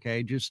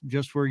 Okay.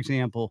 Just for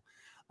example,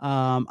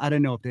 I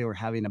don't know if they were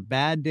having a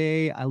bad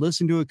day. I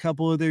listened to a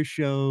couple of their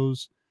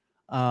shows.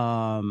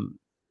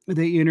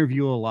 They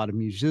interview a lot of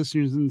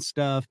musicians and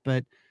stuff,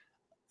 but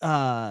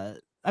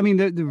I mean,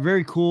 they're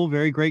very cool,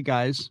 very great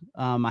guys.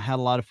 I had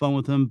a lot of fun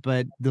with them,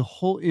 but the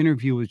whole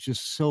interview was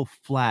just so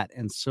flat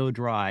and so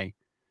dry.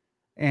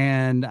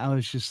 And I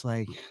was just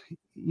like,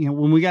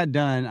 when we got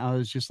done, I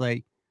was just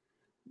like,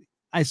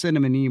 I sent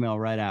him an email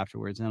right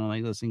afterwards, and I'm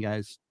like, listen,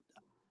 guys,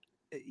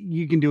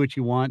 you can do what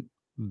you want,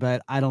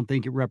 but I don't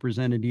think it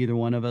represented either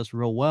one of us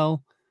real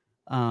well.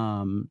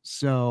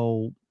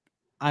 So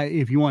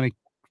if you want to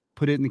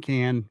put it in the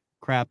can,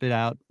 crap it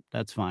out,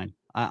 that's fine.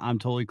 I'm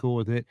totally cool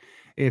with it.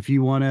 If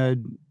you want to,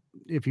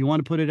 if you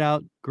want to put it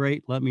out,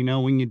 great. Let me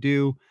know when you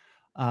do,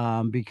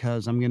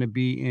 because I'm going to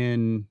be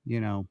in,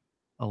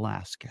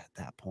 Alaska at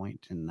that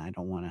point, and I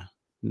don't want to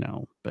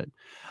know. But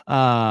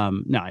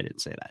no, I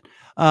didn't say that.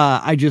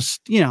 I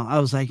just, I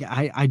was like,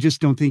 I just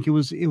don't think it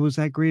was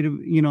that great of,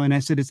 and I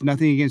said, it's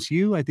nothing against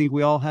you. I think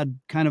we all had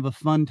kind of a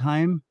fun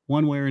time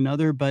one way or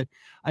another, but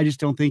I just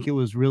don't think it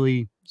was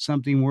really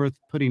something worth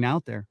putting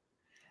out there.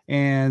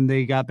 And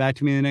they got back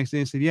to me the next day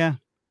and said, yeah,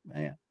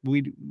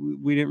 we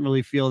didn't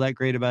really feel that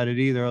great about it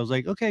either. I was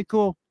like, okay,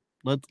 cool.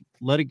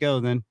 Let it go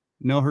then.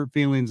 No hurt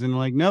feelings. And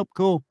like, nope,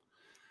 cool.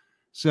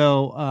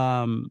 So,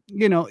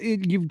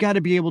 you've got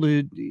to be able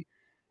to,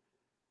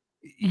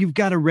 you've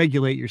got to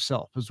regulate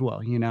yourself as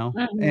well,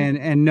 Mhm.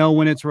 and know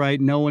when it's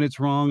right, know when it's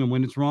wrong, and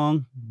when it's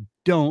wrong,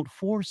 don't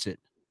force it.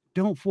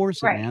 Don't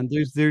force it, Right. man.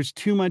 There's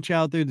too much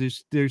out there.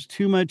 There's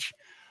too much.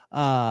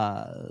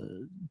 Uh,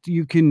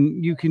 you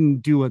can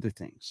do other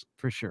things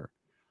for sure.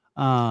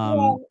 Um,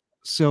 Well,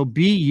 so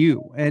be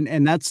you.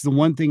 And that's the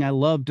one thing I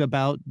loved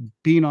about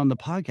being on the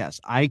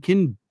podcast. I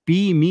can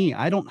be me.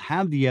 I don't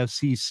have the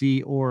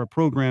FCC or a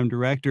program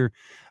director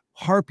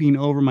harping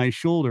over my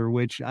shoulder,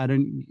 which I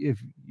don't,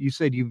 if you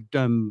said you've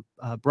done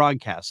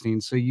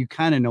broadcasting, so you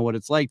kind of know what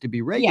it's like to be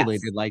yes.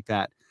 regulated like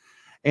that.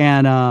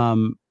 And,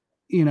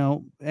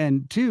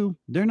 and two,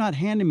 they're not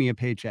handing me a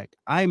paycheck.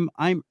 I'm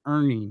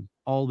earning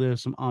all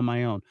this on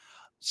my own.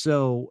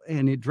 So,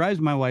 and it drives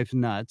my wife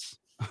nuts.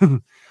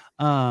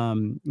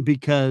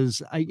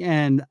 Because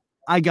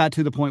I got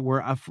to the point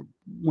where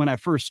when I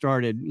first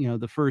started,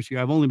 the first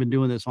year, I've only been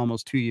doing this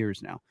almost 2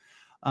 years now.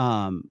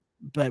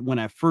 But when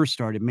I first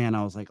started, man,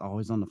 I was like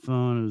always on the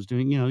phone. I was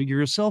doing,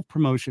 you're a self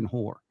promotion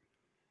whore,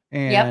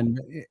 Yep. and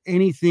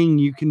anything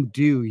you can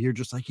do, you're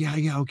just like, yeah,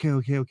 yeah, okay,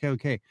 okay, okay,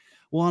 okay.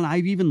 Well, and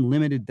I've even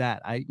limited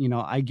that.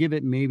 I give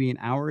it maybe an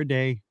hour a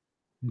day,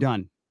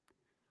 done.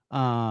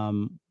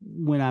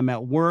 When I'm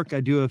at work, I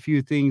do a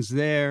few things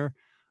there.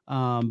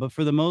 But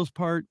for the most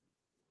part,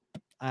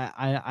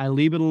 I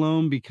leave it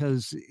alone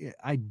because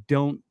I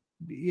don't.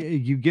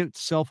 You get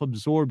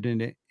self-absorbed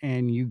in it,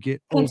 and you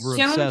get over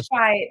Consumed obsessed.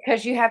 by it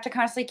because you have to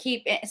constantly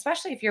keep e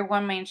especially if you're a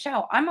one-man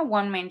show. I'm a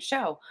one-man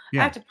show. I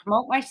Yeah, have to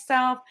promote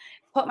myself,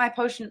 put my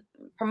potion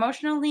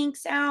promotional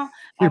links out.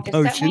 I your have to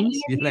set my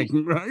potions. You're like,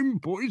 interviews. I'm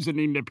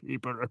poisoning the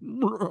people.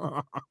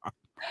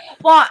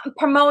 Well, I'm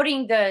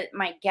promoting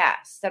my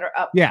guests that are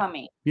Yeah,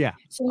 upcoming. yeah.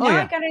 So Oh now I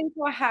yeah, got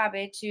into a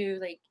habit to,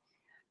 like,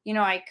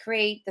 I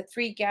create the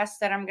 3 guests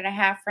that I'm gonna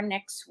have for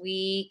next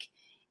week,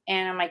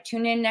 and I'm like,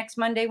 "Tune in next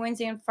Monday,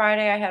 Wednesday, and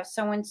Friday. I have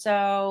so and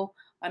so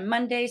on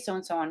Monday, so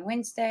and so on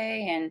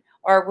Wednesday, and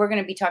or we're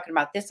gonna be talking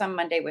about this on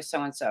Monday with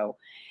so and so."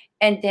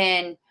 And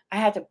then I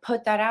had to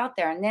put that out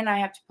there, and then I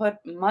have to put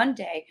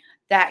Monday,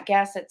 that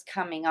guest that's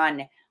coming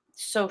on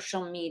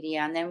social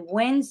media, and then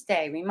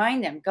Wednesday,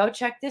 remind them, "Go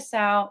check this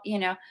out."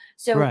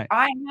 So right.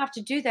 I have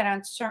to do that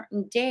on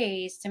certain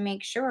days to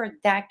make sure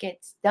that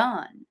gets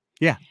done.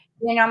 Yeah.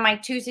 Then on my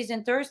Tuesdays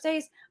and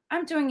Thursdays,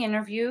 I'm doing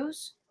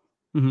interviews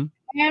Mhm.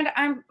 and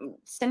I'm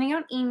sending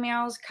out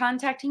emails,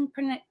 contacting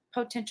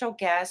potential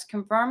guests,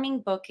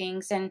 confirming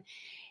bookings, and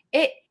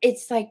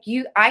it's like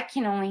I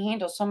can only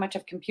handle so much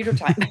of computer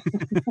time.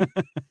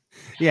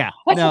 Yeah. I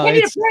was like, No, I need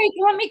a it's break.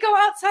 Let me go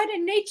outside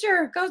in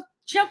nature, go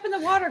jump in the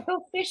water,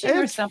 go fishing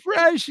or it's something.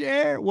 fresh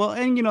air. Well,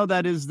 and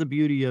that is the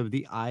beauty of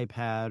the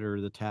iPad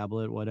or the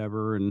tablet,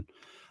 whatever, and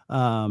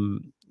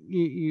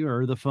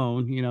or the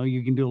phone.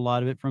 You can do a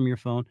lot of it from your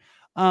phone.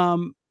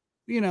 Um,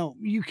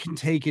 you can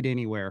take it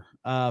anywhere.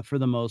 For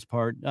the most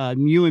part,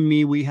 you and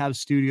me, we have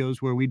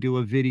studios where we do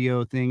a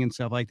video thing and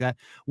stuff like that.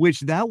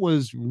 Which that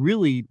was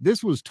really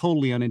this was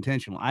totally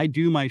unintentional. I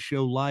do my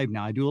show live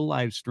now. I do a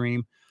live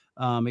stream,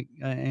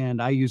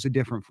 and I use a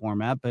different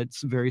format, but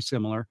it's very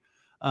similar.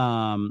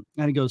 And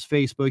it goes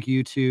Facebook,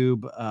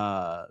 YouTube,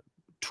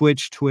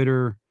 Twitch,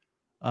 Twitter,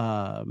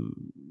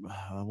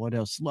 what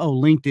else? Oh,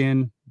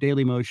 LinkedIn,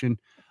 Daily Motion.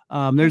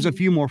 There's a Mhm.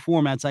 few more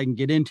formats I can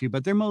get into,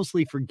 but they're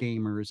mostly for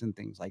gamers and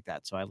things like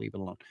that, so I leave it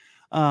alone.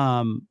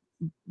 Um,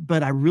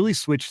 but I really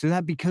switched to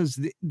that because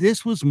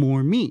this was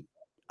more me.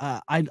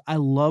 I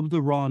love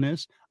the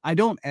rawness. I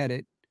don't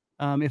edit.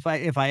 If I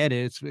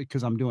edit, it's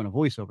because I'm doing a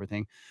voiceover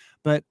thing,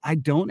 but I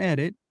don't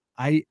edit.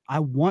 I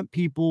want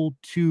people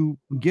to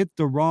get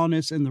the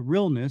rawness and the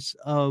realness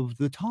of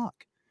the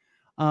talk.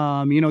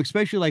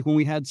 Especially like when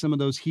we had some of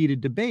those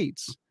heated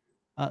debates.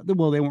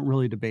 Well, they weren't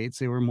really debates.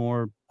 They were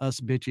more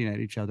us bitching at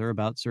each other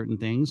about certain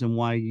things and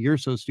why you're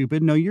so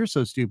stupid. No, you're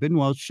so stupid.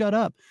 Well, shut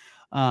up.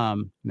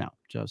 No,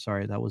 Joe,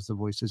 sorry. That was the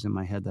voices in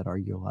my head that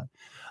argue a lot.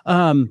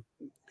 Um,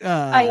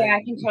 Oh yeah,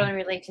 I can totally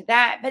relate to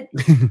that. But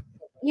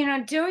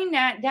doing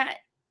that,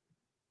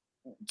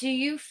 do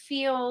you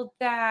feel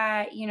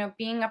that,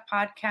 being a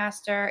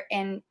podcaster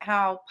and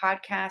how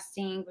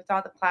podcasting with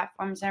all the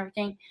platforms and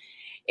everything,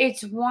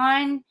 it's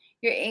one,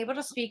 you're able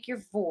to speak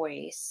your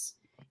voice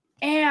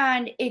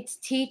and it's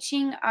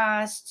teaching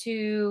us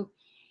to,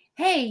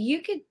 hey,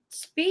 you could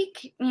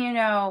speak,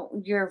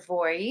 your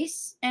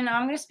voice and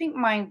I'm going to speak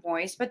my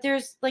voice, but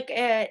there's like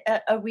a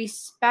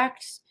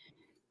respect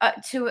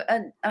to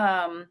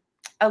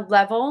a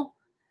level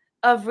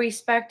of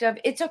respect of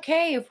it's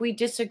okay if we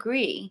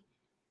disagree.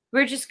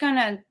 We're just going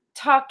to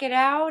talk it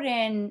out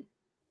and,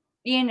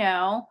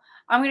 I'm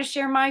going to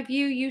share my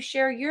view, you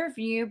share your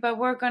view, but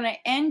we're going to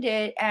end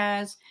it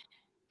as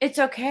it's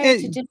okay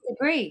to It,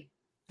 disagree.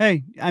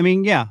 hey, I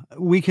mean, yeah,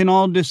 we can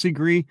all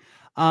disagree.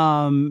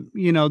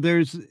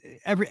 There's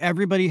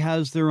everybody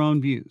has their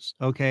own views.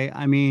 Okay.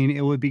 I mean,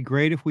 it would be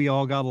great if we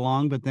all got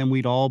along, but then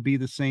we'd all be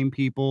the same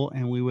people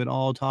and we would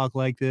all talk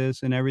like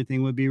this and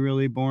everything would be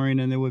really boring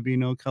and there would be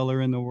no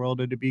color in the world.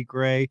 It'd be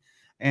gray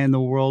and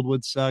the world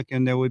would suck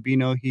and there would be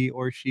no he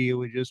or she. It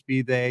would just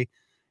be they.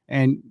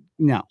 And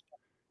no,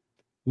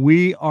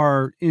 we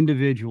are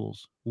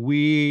individuals.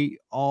 We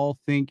all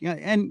think, yeah,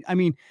 and I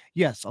mean,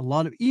 yes, a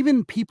lot of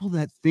even people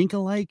that think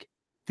alike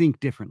think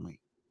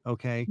differently.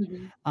 Okay.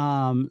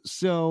 Mhm.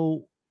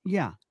 So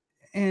yeah,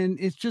 and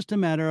it's just a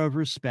matter of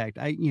respect.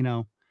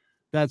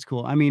 That's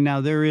cool. I mean, now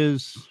there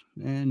is,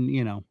 and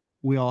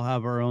we all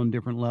have our own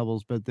different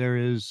levels, but there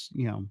is,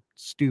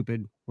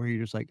 stupid where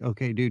you're just like,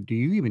 okay, dude, do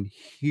you even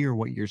hear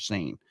what you're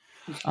saying?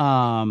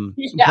 Yeah.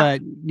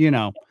 But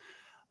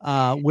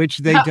which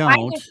they No, I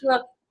don't. just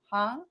look,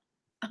 huh?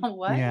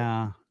 What?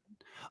 Yeah.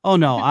 Oh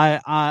no,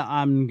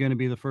 I'm gonna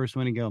be the first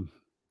one to go.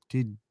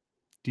 Did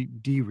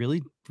do you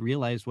really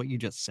realize what you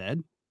just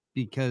said?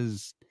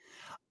 Because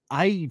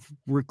I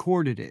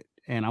recorded it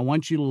and I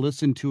want you to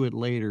listen to it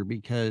later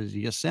because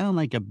you sound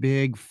like a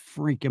big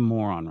freaking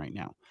moron right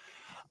now.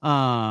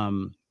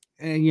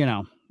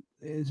 And,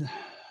 is-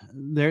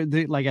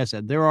 like I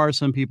said, there are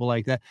some people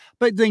like that,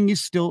 but then you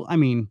still, I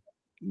mean,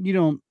 you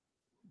don't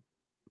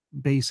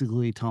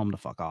basically tell them to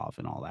fuck off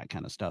and all that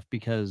kind of stuff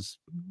because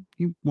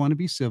you want to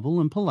be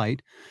civil and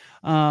polite.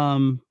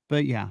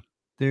 But yeah,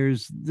 there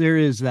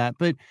is that.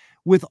 But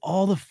with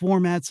all the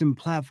formats and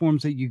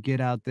platforms that you get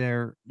out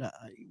there,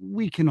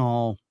 we can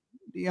all,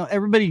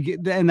 everybody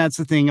get, and that's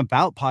the thing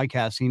about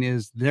podcasting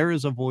is there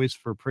is a voice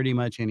for pretty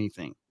much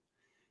anything.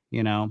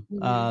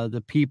 Mhm.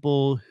 The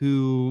people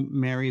who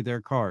marry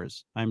their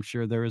cars, I'm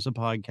sure there is a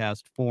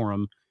podcast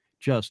forum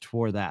just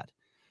for that.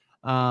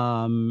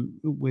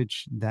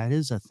 Which that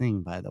is a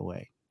thing, by the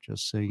way,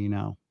 just so you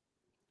know.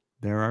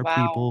 There are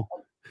Wow. people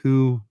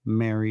who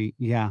marry,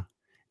 yeah,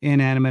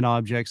 inanimate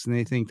objects and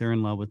they think they're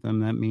in love with them.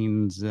 That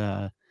means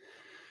the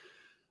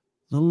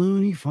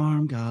loony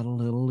farm got a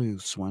little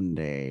loose one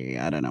day.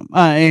 I don't know.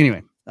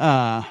 Anyway,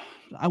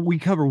 we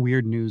cover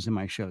weird news in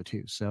my show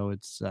too. So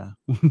it's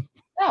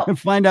Oh.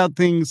 find out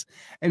things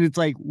and it's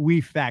like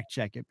we fact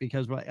check it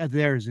because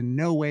there's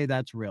no way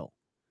that's real.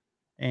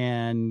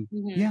 And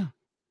Mhm. yeah,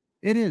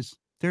 it is.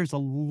 There's a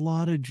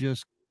lot of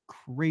just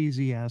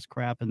crazy ass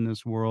crap in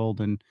this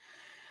world. And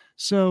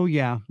so,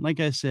 yeah,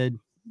 like I said,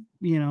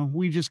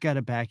 we just got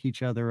to back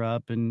each other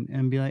up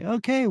and be like,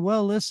 okay,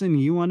 well, listen,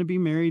 you want to be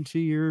married to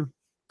your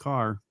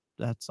car.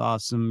 That's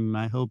awesome.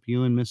 I hope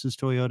you and Mrs.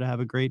 Toyota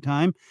have a great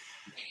time.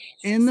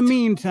 In the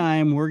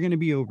meantime, we're going to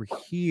be over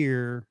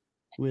here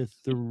with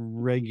the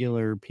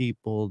regular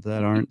people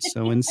that aren't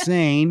so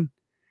insane.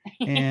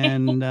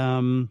 And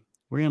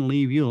we're going to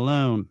leave you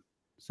alone.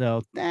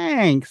 So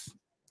thanks.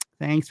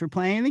 Thanks for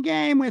playing the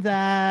game with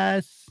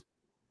us.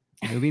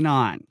 Moving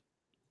on.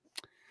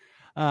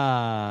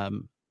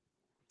 Um,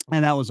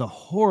 and that was a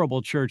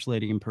horrible church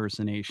lady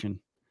impersonation.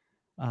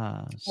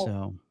 Oh,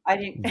 So I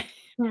didn't yeah.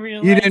 You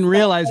realize didn't that.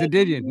 realize it,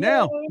 did you?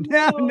 No,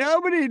 No, no, no.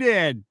 nobody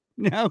did.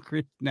 No,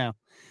 Chris, no.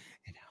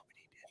 And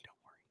nobody did.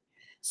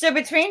 So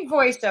between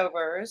Don't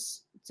worry.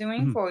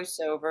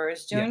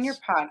 doing your Yes.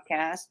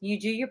 podcast, you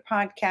do your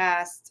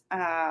podcast.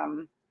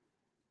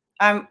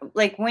 I'm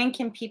like, when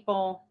can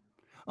people?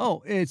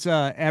 Oh, it's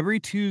every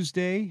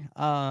Tuesday.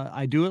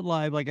 I do it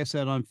live, like I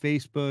said, on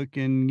Facebook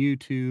and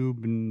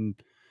YouTube and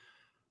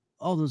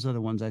all those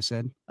other ones I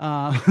said.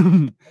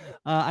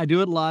 I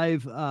do it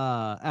live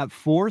at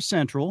 4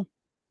 Central.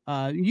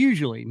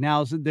 Usually.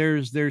 Now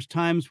there's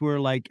times where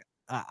like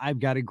I've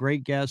got a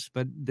great guest,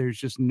 but there's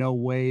just no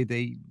way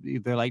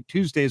they're like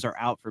Tuesdays are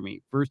out for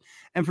me. First,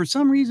 and for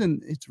some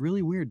reason it's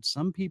really weird.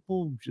 Some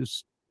people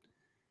just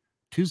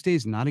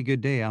Tuesday's not a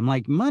good day. I'm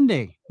like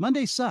Monday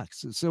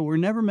sucks. So we're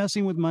never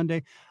messing with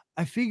Monday.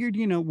 I figured,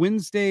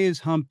 Wednesday is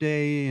hump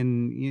day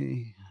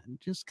and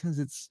just cuz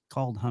it's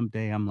called hump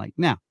day, I'm like,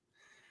 nah.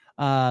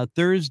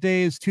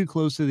 Thursday is too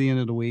close to the end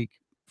of the week.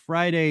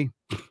 Friday,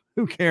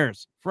 who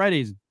cares?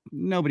 Fridays,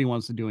 nobody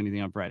wants to do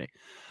anything on Friday.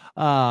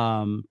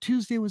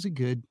 Tuesday was a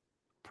good,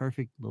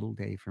 perfect little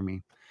day for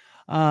me.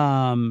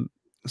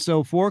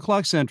 So 4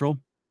 o'clock Central,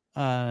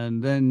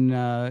 and then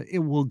it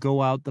will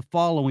go out the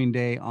following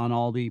day on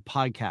all the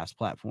podcast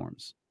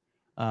platforms.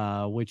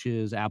 which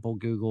is Apple,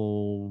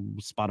 Google,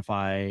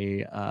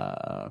 Spotify,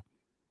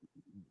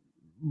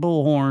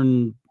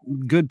 Bullhorn,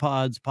 Good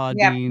Pods,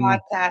 Yeah, Podbean.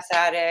 Podcast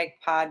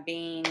Addict,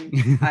 Podbean.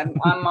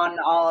 I'm on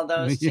all of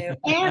those too,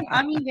 Yeah. and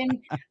I'm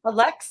even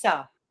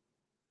Alexa.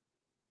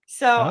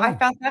 So I Oh.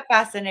 found that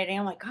fascinating.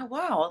 I'm like, oh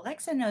wow,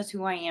 Alexa knows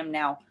who I am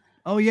now.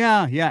 Oh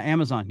yeah,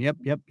 Amazon. Yep.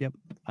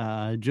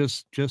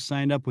 Just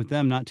signed up with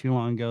them not too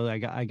long ago.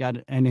 I got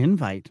an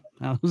invite.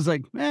 I was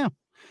like,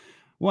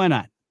 why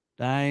not?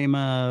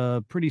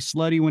 I'm pretty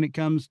slutty when it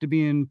comes to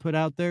being put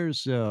out there,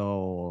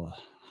 so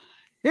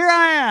here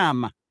I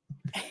am.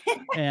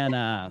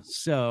 And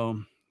so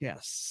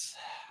yes,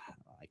 I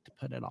like to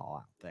put it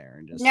all out there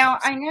and just Now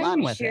have I some know fun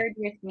you with it. shared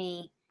with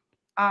me,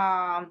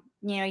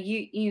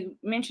 you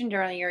mentioned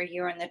earlier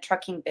you were in the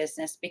trucking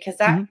business because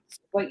that's Mhm.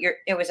 what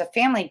it was a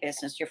family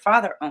business. Your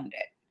father owned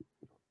it.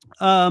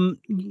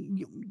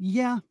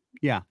 Yeah,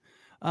 yeah.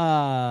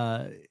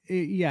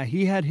 Yeah,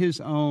 he had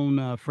his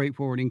own freight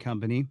forwarding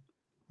company,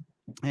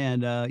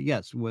 and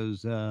yes,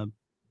 was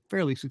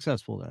fairly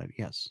successful at it.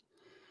 Yes,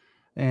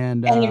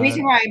 and And the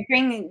reason why I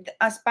bring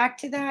us back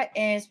to that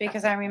is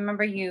because I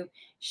remember you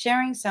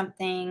sharing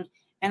something,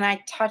 and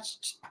I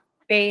touched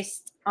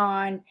based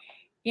on,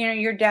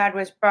 your dad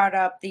was brought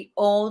up the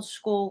old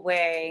school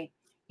way,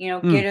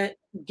 mm,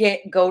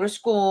 go to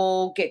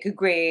school, get good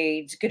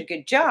grades, get a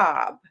good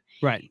job.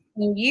 right.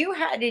 And you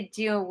had to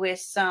deal with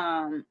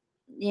some,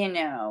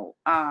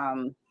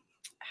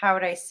 how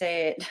would I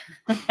say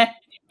it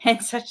in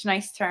such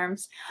nice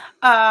terms?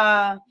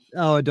 Uh,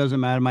 Oh, it doesn't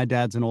matter. My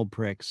dad's an old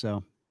prick,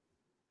 so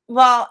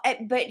Well,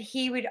 but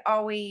he would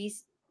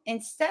always,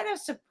 instead of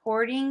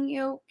supporting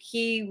you,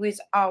 he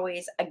was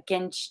always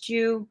against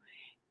you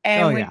oh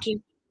and yeah, would just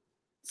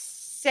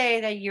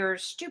say that you're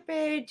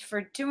stupid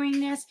for doing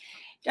this.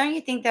 Don't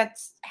you think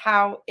that's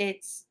how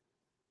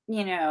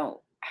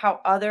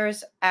how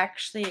others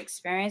actually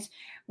experience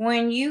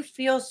when you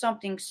feel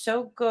something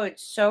so good,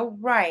 so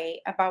right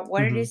about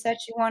what it hmm is that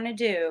you want to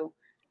do?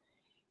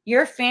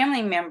 Your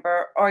family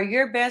member or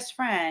your best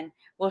friend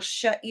will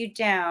shut you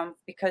down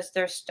because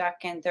they're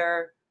stuck in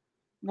their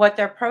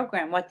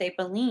program, what they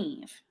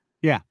believe.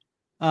 yeah.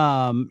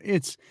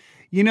 It's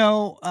you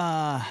know,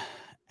 uh,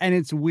 and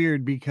it's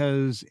weird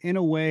because in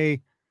a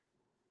way,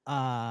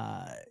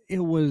 it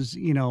was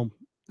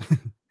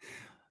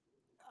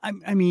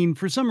I mean,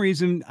 for some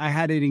reason, I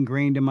had it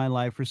ingrained in my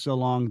life for so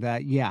long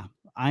that, yeah,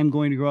 I'm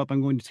going to grow up.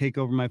 I'm going to take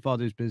over my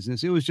father's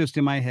business. It was just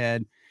in my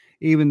head,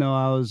 even though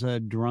I was a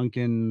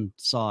drunken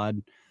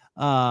sod.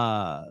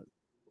 Uh,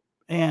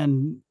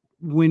 and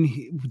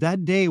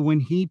that day when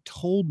he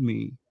told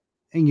me,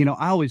 and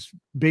I always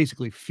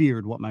basically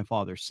feared what my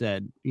father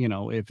said.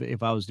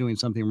 If I was doing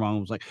something wrong, it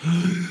was like,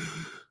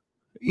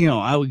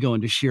 I would go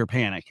into sheer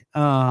panic.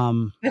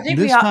 I think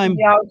we This all time,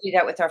 we all do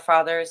that with our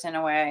fathers in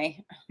a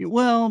way.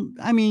 well,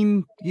 I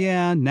mean,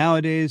 yeah,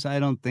 nowadays I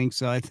don't think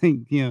so. I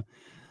think,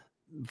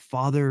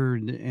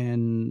 fathers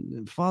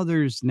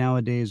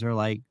nowadays are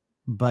like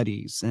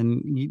buddies,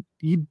 and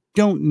you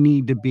don't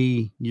need to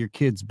be your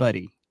kid's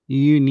buddy.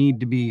 You need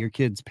to be your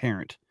kid's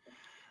parent.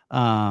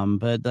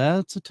 But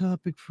that's a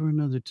topic for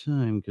another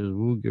time because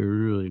we'll get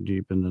really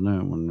deep into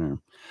that one there.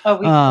 Oh,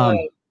 we Um,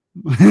 could.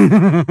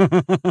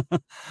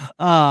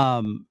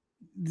 um,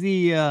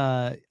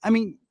 I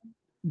mean,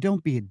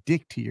 don't be a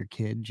dick to your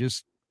kid.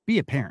 Just be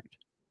a parent,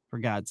 for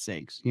God's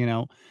sakes.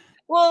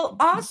 Well,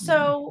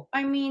 also,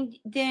 I mean,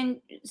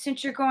 then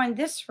since you're going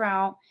this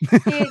route,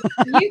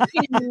 you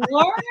can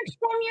learn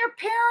from your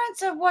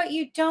parents of what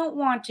you don't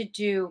want to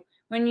do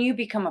when you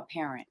become a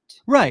parent.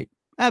 Right.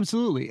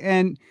 Absolutely.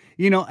 And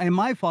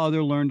my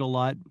father learned a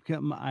lot.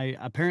 I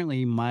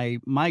apparently my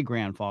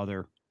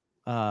grandfather,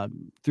 uh,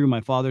 through my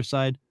father's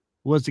side,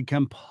 was a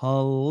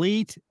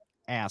complete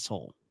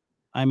asshole.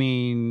 I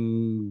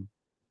mean,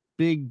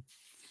 big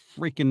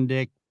freaking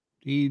dick.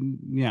 He,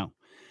 Yeah,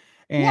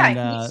 and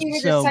you see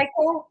with the so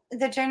cycle,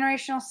 the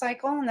generational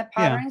cycle and the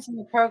yeah. patterns and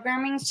the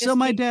programmings So just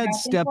my keep dad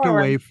bouncing stepped forward.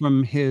 away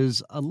from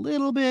his a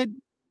little bit,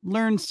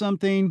 learned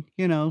something,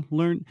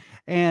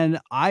 and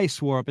I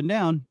swore up and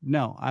down,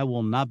 no, I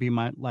will not be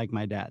like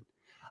my dad.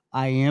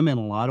 I am in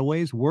a lot of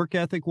ways, work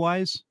ethic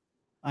wise,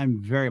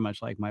 I'm very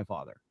much like my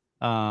father,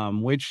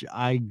 which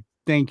I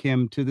thank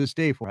him to this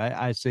day for.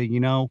 I say,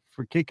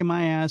 for kicking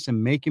my ass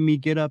and making me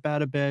get up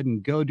out of bed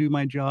and go do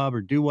my job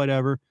or do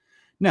whatever.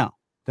 No,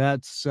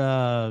 that's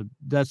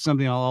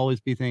something I'll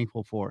always be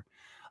thankful for.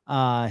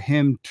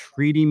 Him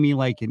treating me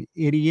like an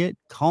idiot,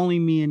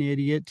 calling me an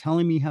idiot,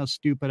 telling me how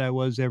stupid I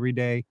was every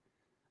day.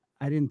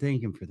 I didn't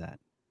thank him for that.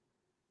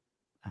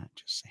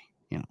 Just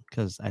saying,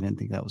 because I didn't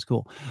think that was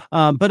cool.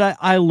 But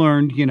I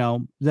learned,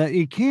 that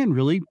it can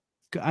really,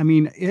 I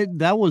mean,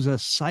 that was a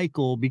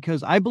cycle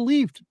because I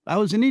believed I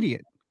was an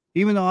idiot.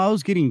 Even though I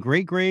was getting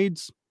great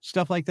grades,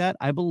 stuff like that,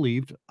 I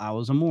believed I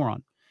was a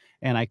moron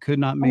and I could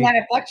not And make,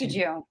 that affected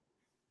you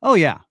oh,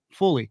 yeah,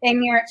 fully.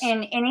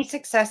 in any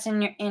success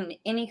in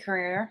any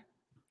career,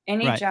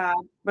 any Right. job,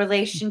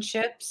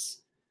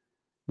 relationships.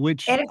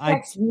 Which It I,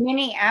 affects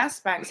many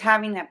aspects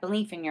having that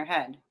belief in your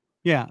head.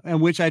 yeah,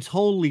 and which I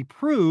totally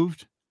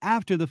proved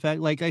after the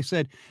fact. Like I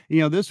said,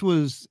 this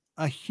was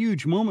a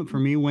huge moment for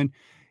me when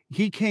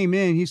he came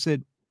in. He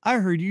said, "I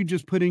heard you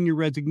just put in your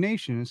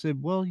resignation." I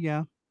said, "Well,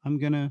 yeah, I'm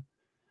gonna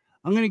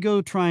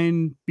go try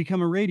and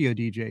become a radio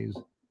DJ.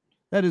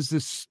 That is the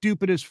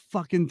stupidest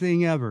fucking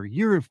thing ever.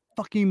 You're a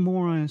fucking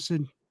moron." I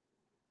said,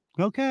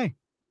 "Okay,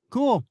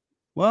 cool.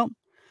 Well,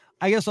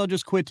 I guess I'll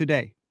just quit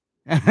today."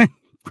 And I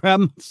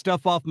grabbed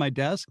stuff off my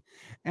desk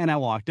and I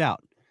walked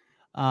out.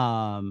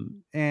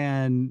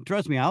 And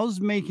trust me,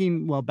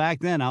 back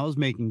then I was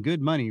making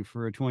good money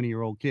for a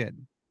 20-year-old kid,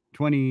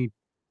 20,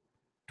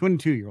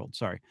 22-year-old,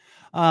 sorry.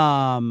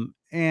 And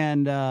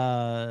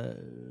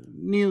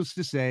needless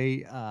to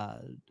say,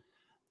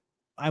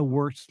 I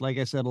worked, like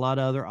I said, a lot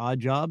of other odd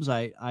jobs.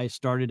 I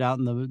started out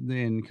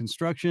in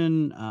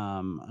construction.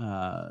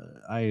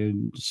 I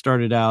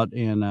started out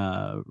in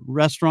a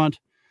restaurant.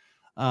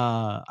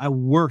 I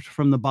worked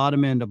from the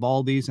bottom end of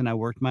all these, and I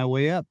worked my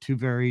way up to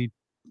very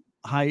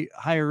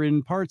higher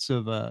end parts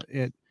of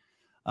it.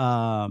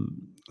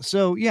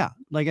 So yeah,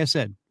 like I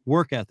said,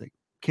 work ethic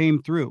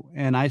came through,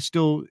 and I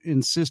still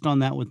insist on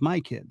that with my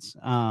kids.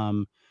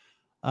 And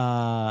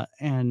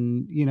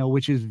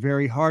which is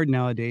very hard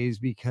nowadays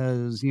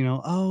because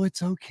oh,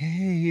 it's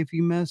okay if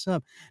you mess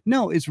up.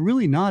 No, it's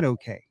really not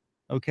okay.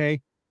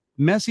 Okay,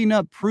 messing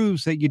up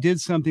proves that you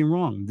did something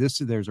wrong.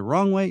 There's a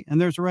wrong way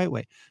and there's a right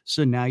way.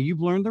 So now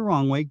you've learned the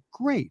wrong way.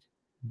 Great,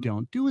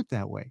 don't do it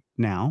that way.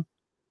 Now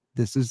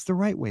this is the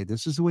right way.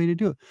 This is the way to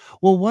do it.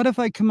 Well, what if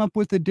I come up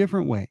with a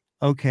different way?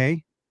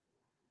 Okay,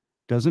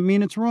 doesn't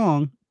mean it's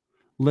wrong.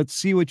 Let's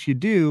see what you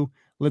do.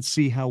 Let's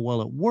see how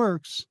well it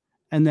works.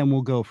 And then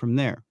we'll go from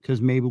there,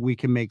 because maybe we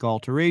can make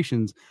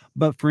alterations.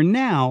 But for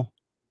now,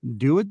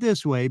 do it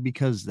this way,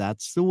 because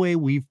that's the way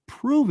we've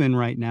proven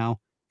right now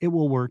it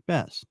will work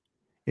best.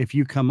 If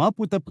you come up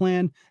with a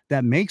plan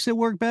that makes it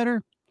work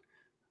better,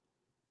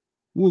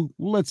 well,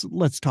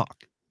 let's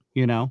talk,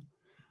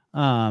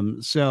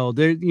 So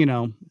there,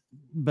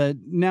 but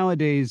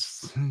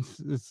nowadays,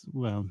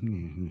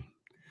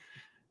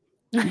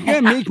 you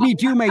gotta make me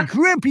do my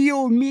grumpy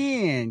old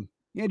man.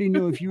 I don't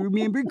know if you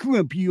remember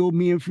Grumpy Old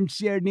Man from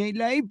Saturday Night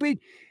Live, but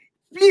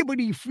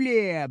flippity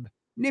flab.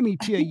 Let me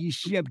tell you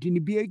something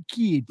about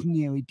kids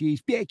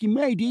nowadays. Back in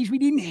my days, we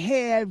didn't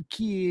have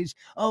kids.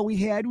 All we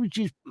had was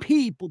just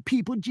people.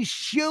 People just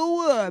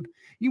show up.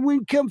 You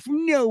wouldn't come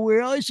from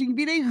nowhere. All of a sudden,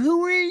 you'd be like,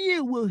 "Who are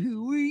you?" "Well,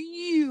 who are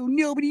you?"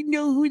 Nobody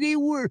know who they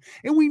were.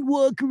 And we'd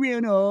walk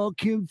around all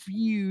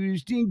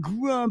confused and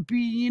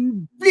grumpy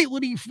and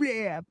flippity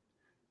flab.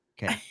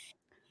 Okay.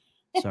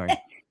 Sorry.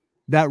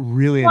 That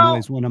really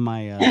annoys one of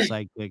my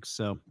sidekicks,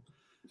 so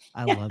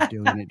I love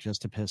doing it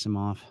just to piss him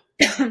off.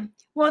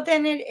 Well,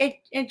 then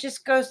it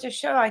just goes to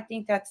show. I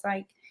think that's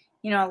like,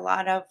 a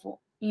lot of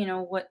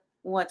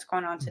what's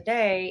going on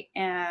today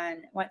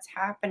and what's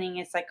happening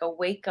is like a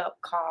wake up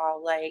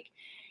call. Like,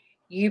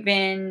 you've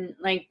been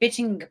like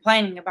bitching and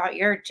complaining about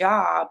your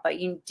job, but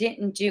you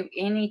didn't do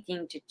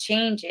anything to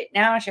change it.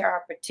 Now is your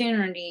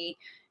opportunity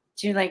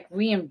to like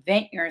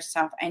reinvent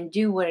yourself and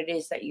do what it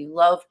is that you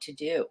love to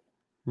do.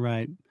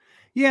 Right.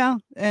 Yeah.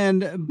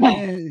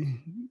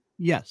 And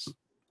yes.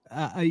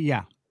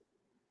 Yeah.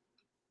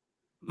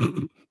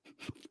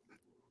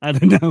 I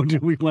don't know. Do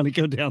we want to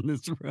go down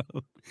this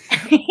road?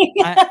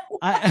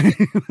 I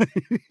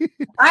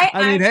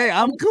mean, hey,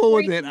 I'm cool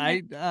with it.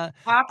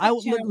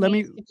 Let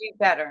me do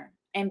better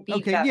and be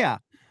okay. Better. Yeah.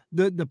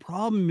 The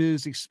problem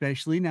is,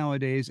 especially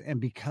nowadays, and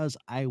because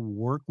I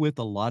work with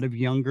a lot of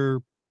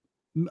younger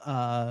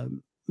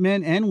men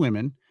and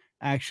women,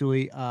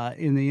 actually,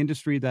 in the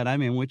industry that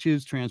I'm in, which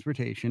is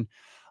transportation.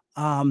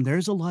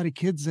 There's a lot of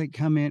kids that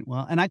come in.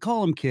 Well, and I call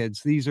them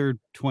kids. These are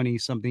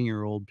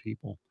 20-something-year-old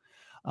people,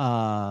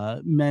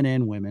 men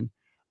and women,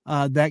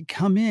 that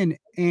come in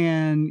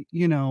and,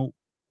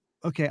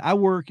 okay, I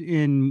work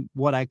in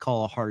what I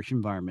call a harsh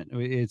environment.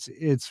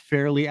 It's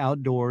fairly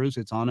outdoors.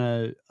 It's on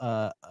a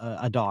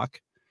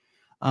dock.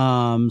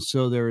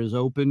 So there is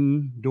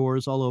open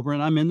doors all over,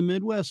 and I'm in the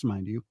Midwest,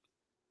 mind you.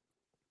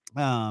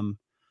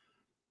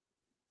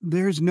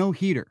 There's no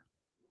heater.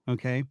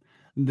 Okay.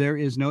 There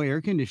is no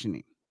air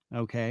conditioning.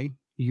 Okay.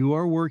 You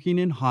are working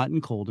in hot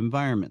and cold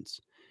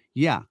environments.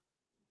 Yeah.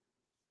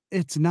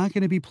 It's not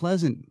going to be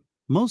pleasant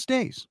most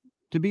days,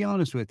 to be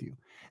honest with you.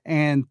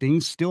 And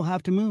things still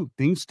have to move.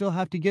 Things still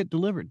have to get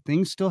delivered.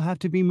 Things still have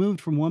to be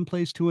moved from one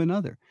place to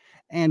another.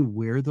 And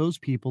we're those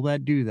people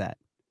that do that.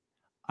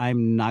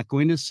 I'm not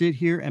going to sit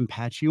here and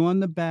pat you on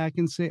the back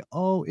and say,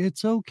 "Oh,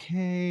 it's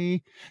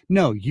okay."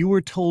 No, you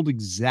were told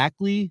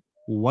exactly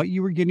what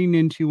you were getting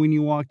into when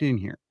you walked in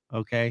here.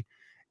 Okay.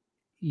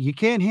 You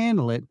can't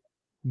handle it.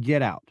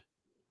 Get out.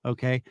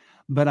 Okay.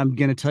 But I'm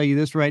going to tell you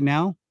this right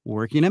now,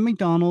 working at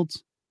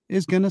McDonald's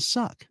is going to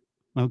suck.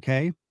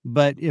 Okay.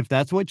 But if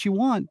that's what you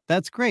want,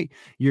 that's great.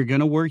 You're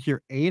going to work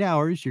your 8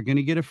 hours. You're going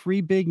to get a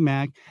free Big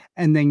Mac,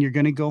 and then you're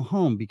going to go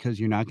home because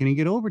you're not going to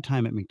get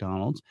overtime at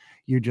McDonald's.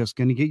 You're just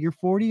going to get your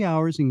 40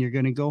 hours and you're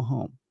going to go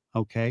home.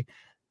 Okay.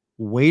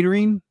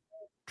 Waitering,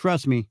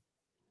 trust me,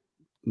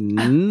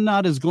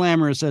 not as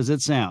glamorous as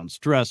it sounds.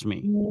 Trust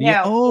me.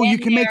 Yeah. No, Oh, you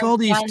been can make there, all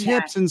these done that.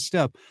 tips and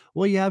stuff.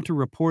 Well, you have to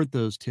report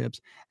those tips,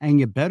 and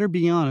you better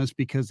be honest,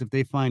 because if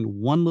they find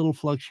one little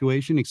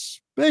fluctuation,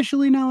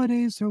 especially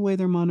nowadays, the way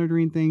they're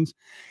monitoring things,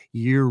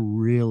 you're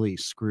really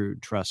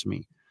screwed. Trust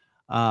me.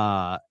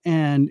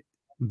 And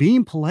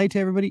being polite to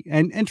everybody,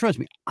 and trust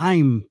me,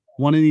 I'm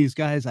one of these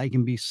guys. I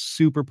can be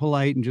super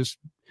polite and just,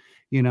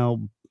 you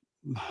know,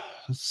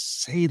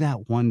 say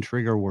that one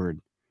trigger word.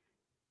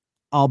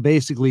 I'll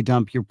basically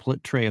dump your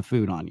tray of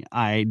food on you.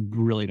 I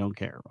really don't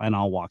care, and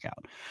I'll walk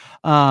out.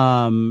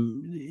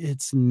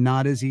 It's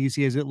not as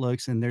easy as it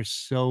looks, and there's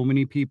so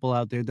many people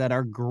out there that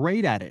are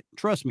great at it.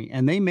 Trust me,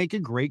 and they make a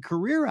great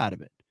career out of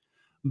it.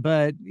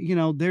 But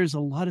there's a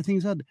lot of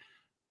things out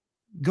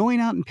going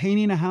out and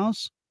painting a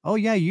house. Oh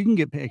yeah, you can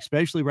get paid,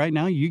 especially right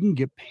now. You can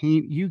get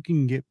paint. You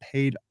can get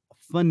paid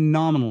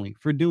phenomenally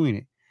for doing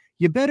it.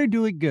 You better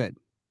do it good.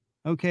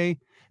 Okay,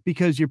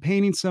 because you're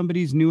painting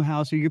somebody's new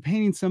house or you're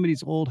painting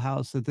somebody's old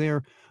house that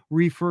they're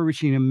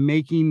refurbishing and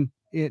making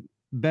it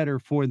better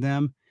for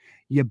them.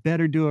 You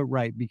better do it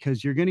right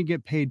because you're going to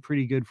get paid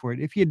pretty good for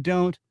it. If you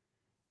don't,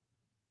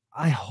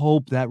 I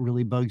hope that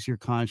really bugs your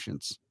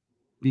conscience,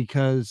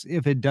 because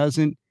if it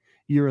doesn't,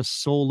 you're a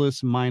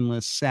soulless,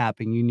 mindless sap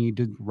and you need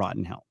to rot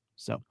in hell.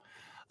 So,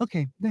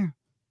 okay, there.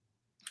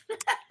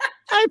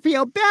 I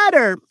feel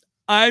better.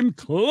 I'm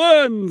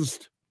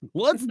cleansed.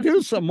 Let's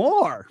do some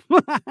more.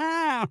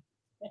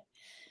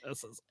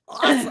 This is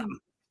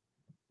awesome.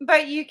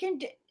 But you can,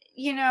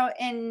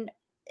 and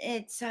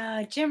it's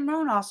Jim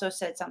Rohn also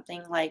said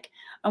something like,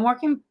 I'm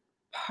working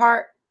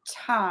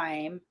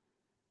part-time.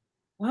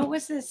 What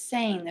was this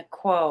saying? The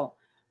quote,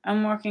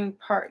 I'm working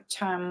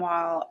part-time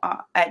while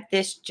at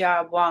this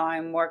job while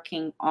I'm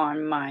working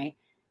on my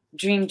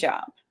dream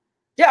job.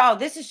 Oh,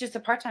 this is just a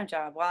part-time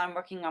job while I'm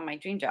working on my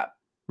dream job.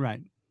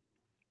 Right.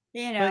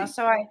 But,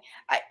 so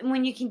I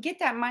when you can get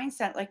that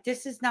mindset, like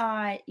this is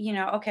not,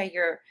 okay,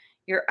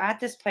 you're at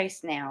this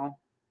place now.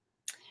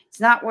 It's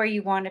not where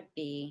you want to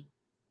be.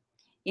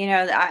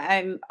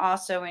 I'm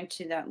also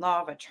into that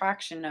law of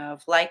attraction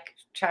of like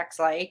attracts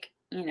like,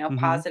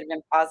 positive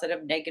and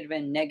positive, negative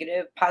and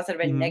negative,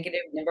 positive and negative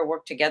never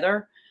work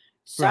together.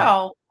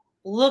 So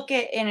look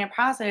at in a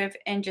positive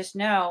and just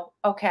know,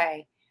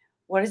 okay,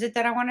 what is it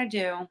that I want to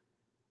do?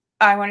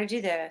 I want to do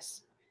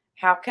this.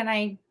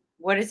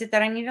 What is it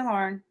that I need to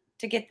learn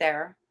to get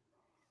there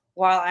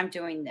while I'm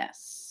doing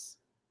this?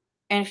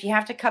 And if you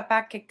have to cut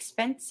back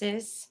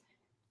expenses,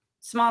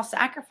 small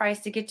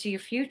sacrifice to get to your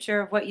future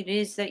of what it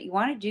is that you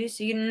want to do,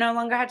 so you no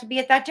longer have to be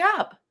at that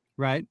job.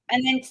 Right.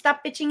 And then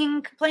stop bitching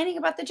and complaining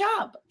about the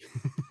job.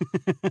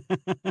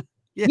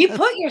 Yes. You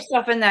put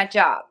yourself in that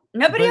job.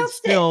 Nobody else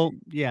still,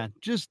 did. Yeah.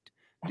 Just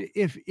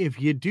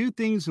if you do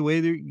things the way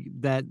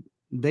that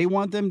they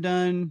want them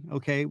done,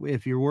 okay,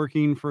 if you're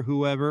working for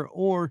whoever,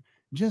 or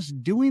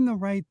just doing the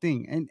right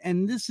thing.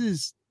 And this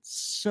is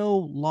so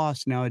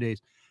lost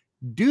nowadays.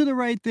 Do the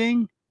right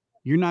thing,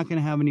 you're not going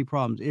to have any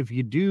problems. If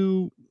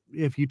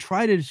you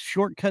try to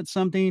shortcut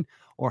something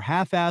or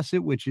half-ass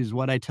it, which is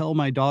what I tell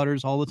my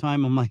daughters all the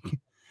time, I'm like,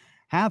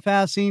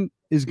 half-assing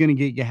is going to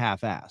get you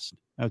half-assed.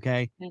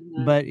 Okay.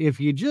 But if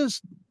you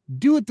just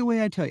do it the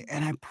way I tell you,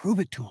 and I prove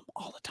it to them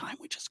all the time,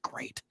 which is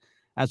great.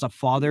 As a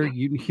father,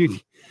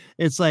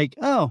 it's like,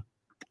 oh,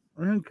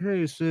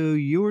 okay, so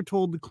you were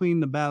told to clean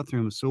the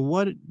bathroom. So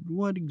what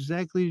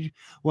exactly did you?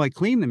 Well, I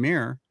cleaned the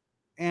mirror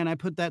and I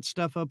put that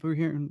stuff up over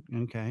here.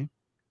 Okay.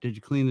 Did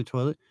you clean the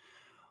toilet?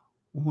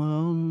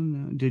 Well,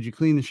 no. Did you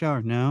clean the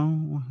shower?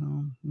 No.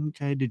 Well,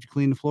 okay. Did you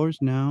clean the floors?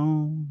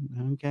 No.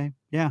 Okay.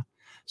 Yeah.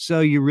 So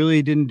you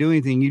really didn't do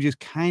anything. You just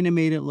kind of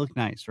made it look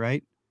nice,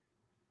 right?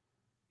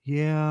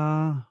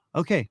 Yeah.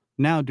 Okay.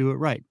 Now do it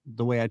right.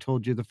 The way I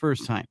told you the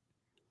first time.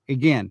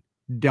 Again,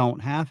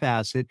 don't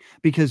half-ass it,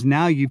 because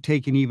now you've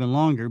taken even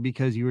longer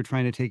because you were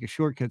trying to take a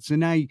shortcut. So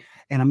now,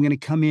 and I'm going to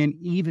come in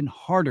even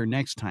harder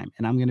next time,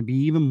 and I'm going to be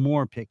even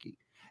more picky.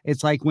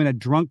 It's like when a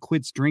drunk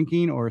quits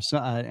drinking or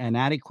an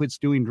addict quits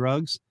doing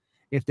drugs.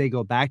 If they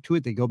go back to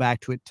it, they go back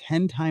to it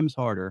 10 times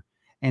harder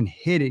and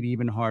hit it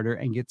even harder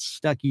and get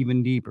stuck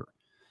even deeper.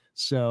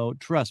 So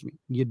trust me,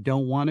 you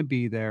don't want to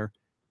be there.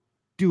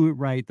 Do it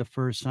right the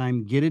first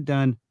time, get it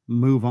done,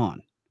 move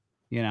on.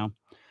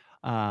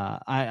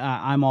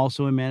 I'm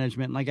also in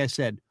management. Like I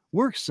said,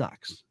 work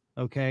sucks.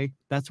 Okay.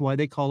 That's why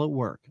they call it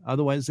work.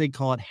 Otherwise they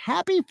call it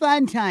happy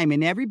fun time,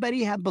 and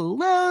everybody have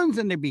balloons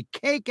and there'd be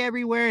cake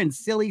everywhere and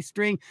silly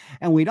string.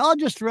 And we'd all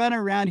just run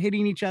around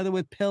hitting each other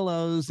with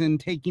pillows and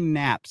taking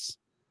naps.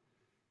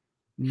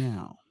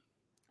 No,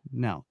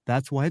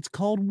 that's why it's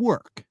called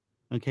work.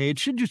 Okay. It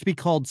should just be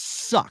called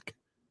suck,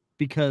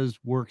 because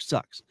work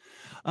sucks.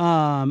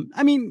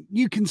 I mean,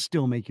 you can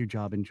still make your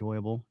job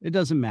enjoyable. It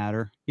doesn't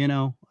matter,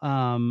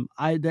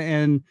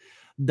 and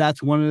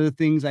that's one of the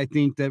things I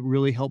think that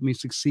really helped me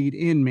succeed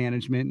in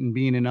management and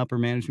being in upper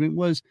management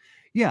was,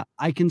 yeah,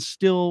 I can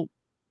still,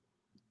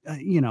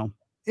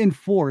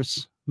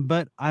 enforce,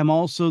 but I'm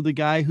also the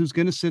guy who's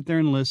going to sit there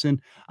and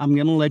listen. I'm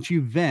going to let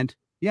you vent.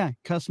 Yeah.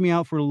 Cuss me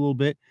out for a little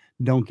bit.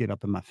 Don't get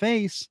up in my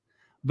face,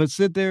 but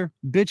sit there,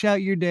 bitch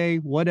out your day,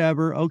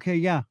 whatever. Okay,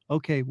 yeah.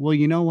 Okay. Well,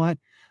 you know what?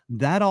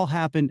 That all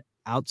happened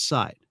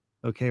outside.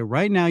 Okay.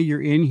 Right now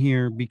you're in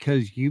here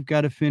because you've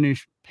got to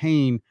finish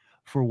paying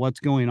for what's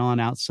going on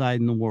outside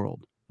in the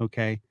world.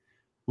 Okay.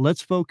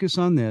 Let's focus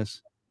on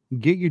this.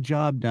 Get your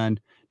job done.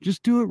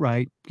 Just do it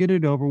right. Get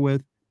it over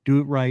with. Do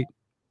it right.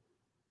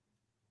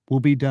 We'll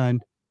be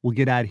done. We'll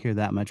get out of here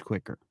that much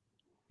quicker.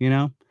 You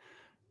know,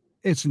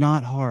 it's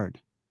not hard.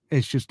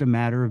 It's just a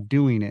matter of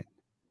doing it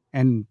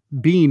and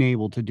being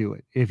able to do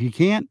it. If you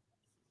can't,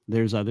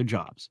 there's other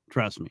jobs.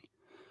 Trust me.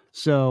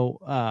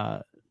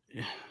 So,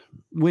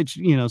 which,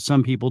 you know,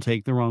 some people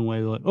take the wrong way.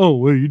 Like, oh,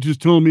 well, you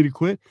just telling me to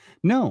quit?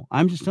 No,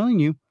 I'm just telling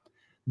you,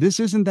 this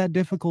isn't that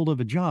difficult of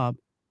a job.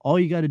 All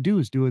you got to do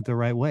is do it the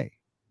right way.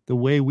 The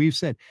way we've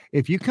said,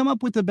 if you come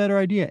up with a better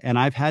idea, and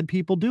I've had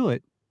people do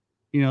it,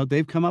 you know,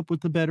 they've come up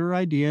with a better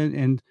idea,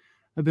 and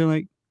I've been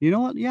like, you know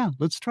what? Yeah,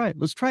 let's try it.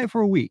 Let's try it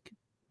for a week.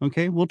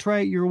 Okay. We'll try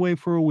it your way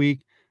for a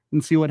week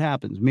and see what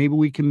happens. Maybe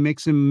we can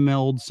mix and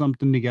meld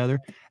something together.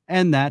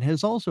 And that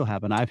has also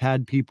happened. I've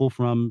had people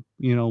from,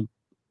 you know,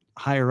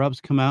 higher ups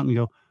come out and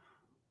go,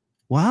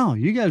 wow,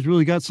 you guys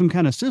really got some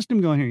kind of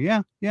system going here.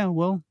 Yeah. Yeah.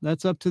 Well,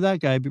 that's up to that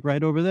guy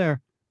right over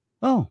there.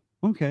 Oh,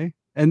 okay.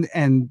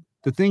 And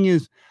the thing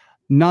is,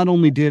 not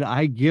only did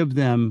I give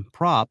them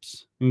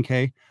props,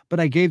 okay, but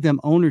I gave them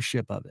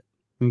ownership of it.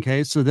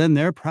 Okay. So then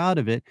they're proud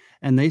of it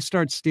and they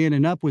start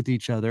standing up with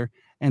each other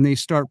and they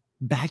start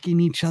backing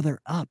each other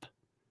up,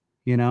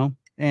 you know.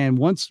 And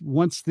once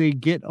they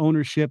get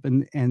ownership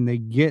and they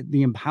get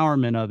the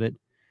empowerment of it,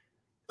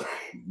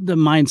 the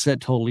mindset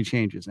totally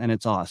changes and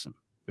it's awesome.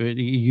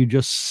 You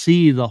just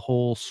see the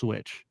whole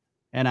switch.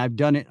 And I've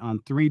done it on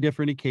 3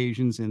 different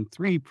occasions in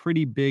 3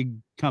 pretty big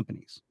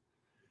companies.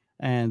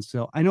 And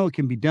so I know it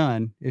can be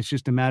done. It's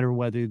just a matter of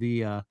whether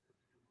the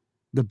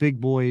big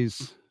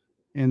boys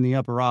in the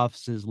upper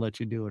offices let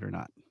you do it or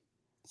not.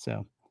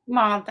 So,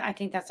 Well, I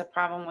think that's a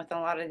problem with a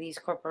lot of these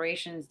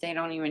corporations. They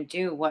don't even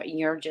do what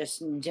you're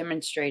just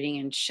demonstrating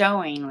and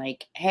showing,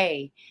 like,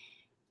 hey,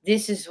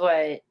 this is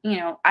what,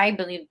 I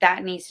believe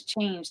that needs to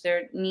change.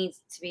 There needs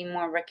to be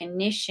more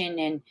recognition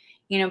and,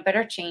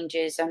 better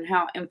changes on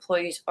how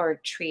employees are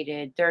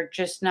treated. They're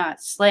just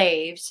not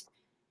slaves,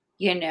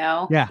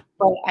 yeah.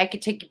 but I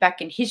could take you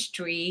back in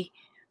history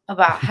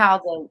about how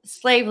the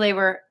slave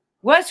labor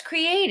was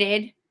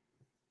created,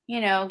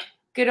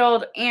 good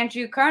old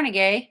Andrew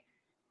Carnegie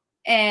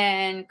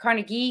and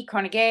Carnegie,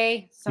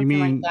 You something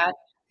like mean that.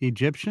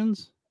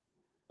 Egyptians?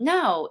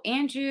 No,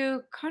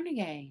 Andrew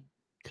Carnegie.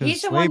 Because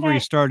He's the one slavery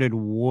that. started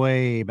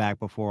way back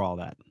before all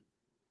that.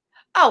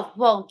 Oh,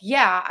 well,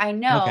 yeah, I Okay.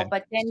 know,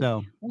 but then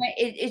So when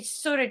it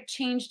sort of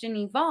changed and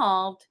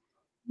evolved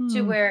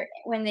to hmm, where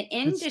when the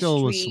it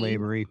still was industry,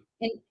 slavery.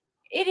 and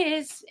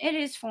it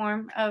is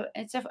form of,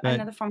 it's But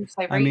another form of I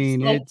slavery. It's mean,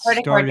 like it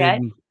credit card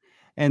started, debt.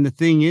 and the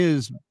thing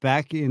is,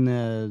 back in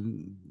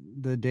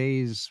the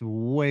days,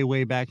 way,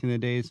 way back in the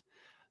days,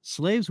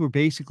 slaves were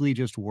basically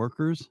just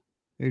workers.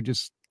 They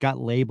just got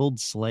labeled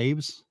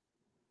slaves.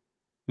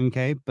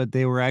 Okay. But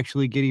they were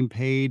actually getting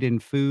paid in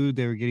food,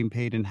 they were getting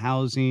paid in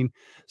housing.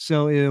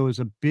 So it was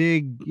a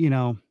big, you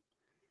know,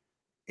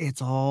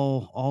 it's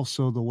all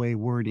also the way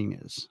wording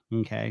is.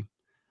 Okay.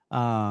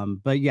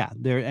 But yeah,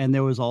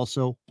 there was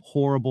also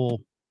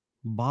horrible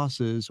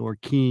bosses or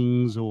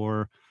kings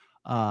or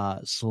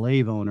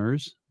slave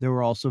owners. There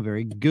were also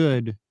very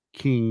good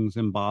kings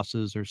and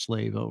bosses or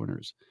slave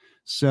owners.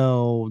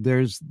 So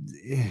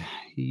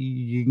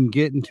you can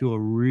get into a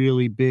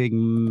really big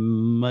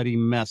muddy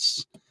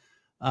mess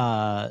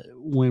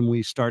when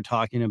we start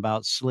talking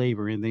about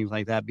slavery and things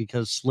like that,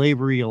 because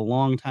slavery a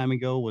long time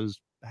ago was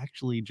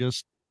actually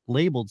just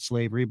labeled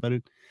slavery, but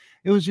it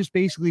was just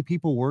basically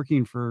people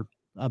working for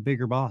a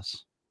bigger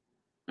boss.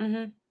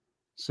 Hmm.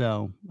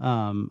 So,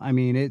 I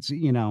mean, it's,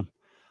 you know,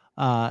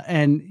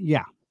 and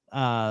yeah,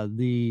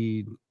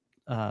 the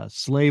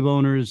slave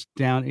owners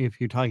down, if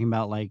you're talking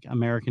about like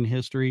American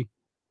history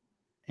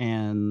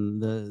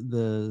and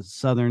the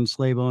Southern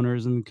slave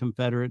owners and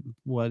Confederate,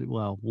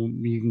 well,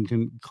 you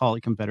can call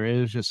it Confederate.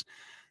 It was just,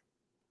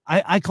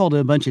 I called it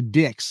a bunch of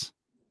dicks,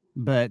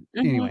 but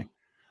anyway,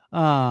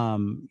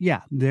 Hmm.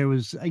 yeah, there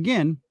was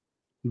again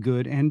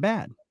good and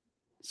bad.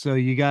 So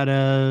you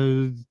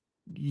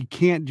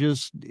can't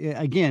just,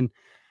 again,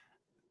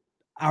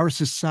 our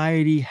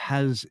society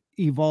has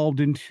evolved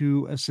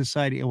into a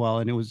society, well,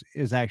 and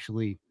is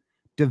actually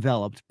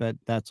developed, but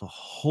that's a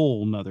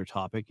whole nother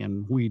topic,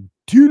 and we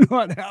do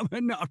not have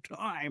enough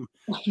time.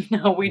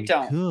 No, we We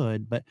don't.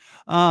 could, but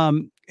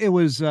it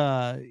was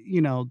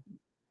you know,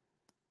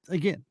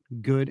 again,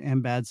 good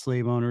and bad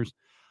slave owners.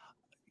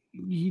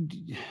 You,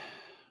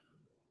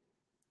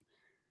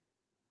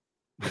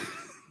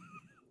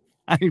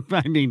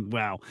 I mean,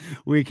 wow,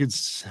 we could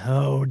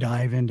so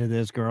dive into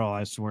this, girl.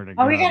 I swear to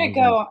Oh, we God, gotta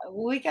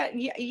we can.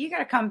 go. You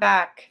gotta come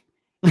back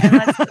and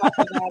let's talk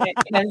about it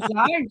because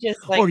I'm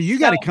just Or like you so.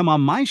 got to come on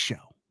my show.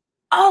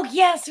 Oh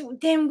yes,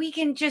 then we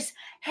can just.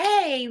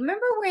 Hey,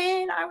 remember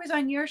when I was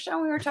on your show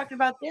and we were talking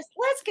about this?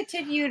 Let's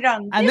continue it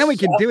on And then we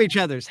this can show. do each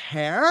other's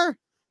hair.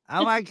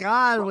 Oh my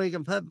God, we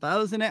can put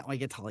bows in it. We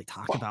get to like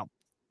talk about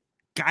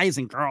guys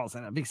and girls,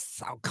 and it'd be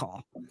so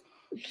cool.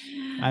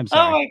 I'm Oh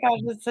sorry. my gosh,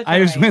 that's such I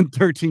a just way. went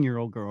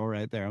 13-year-old girl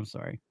right there. I'm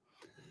sorry.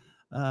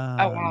 Oh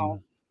wow.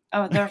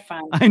 Oh, they're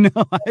fun. I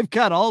know. I've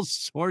got all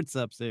sorts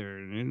up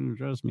there.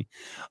 Trust me.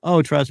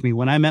 Oh, trust me.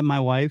 When I met my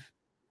wife,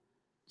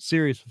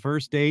 serious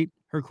first date,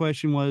 her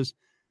question was,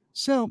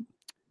 so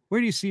where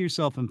do you see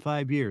yourself in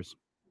 5 years?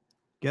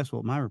 Guess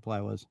what my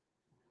reply was?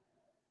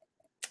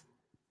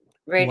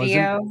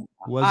 Radio,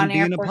 Wasn't on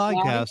air being a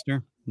personality?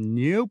 podcaster.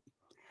 Nope.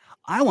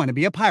 I want to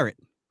be a pirate.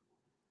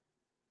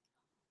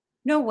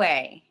 No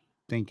way.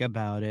 Think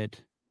about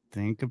it.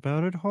 Think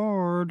about it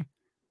hard.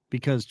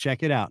 Because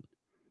check it out.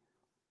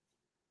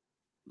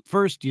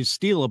 First, you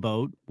steal a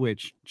boat,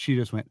 which she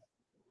just went.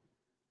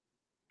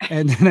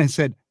 And then I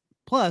said,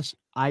 plus,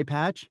 eye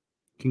patch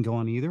can go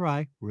on either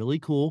eye. Really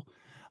cool.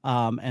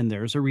 And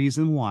there's a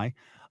reason why.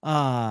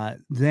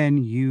 Then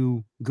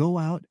you go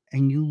out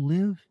and you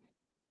live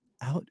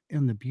out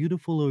in the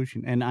beautiful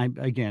ocean. And I'm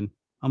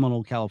an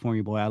old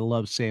California boy. I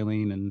love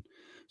sailing and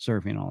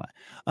surfing and all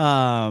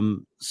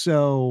that.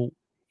 So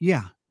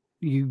yeah,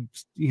 you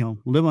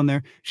live on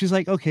there. She's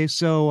like, okay,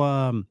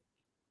 so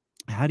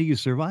how do you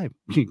survive?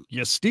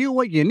 You steal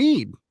what you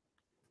need.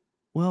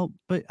 Well,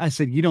 but I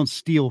said, you don't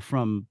steal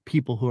from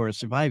people who are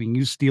surviving.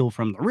 You steal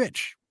from the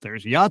rich.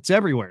 There's yachts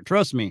everywhere.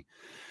 Trust me.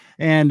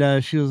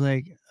 And she was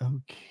like,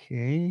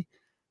 okay,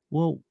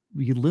 well,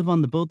 you live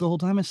on the boat the whole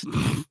time? I said,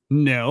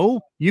 no,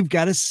 you've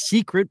got a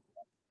secret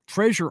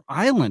treasure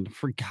island,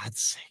 for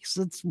God's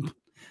sakes.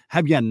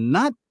 Have you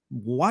not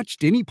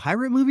watched any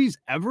pirate movies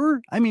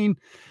ever? I mean,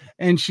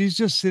 and she's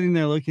just sitting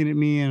there looking at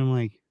me, and I'm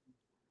like,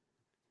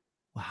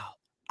 wow,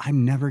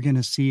 I'm never going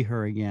to see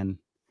her again.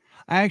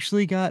 I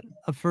actually got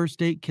a first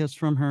date kiss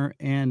from her,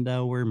 and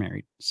we're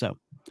married. So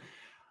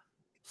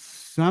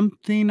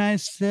something I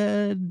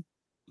said,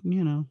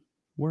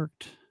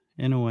 worked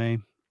in a way.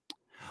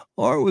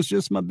 Or it was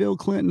just my Bill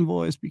Clinton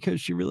voice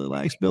because she really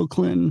likes Bill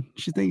Clinton.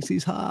 She thinks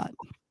he's hot.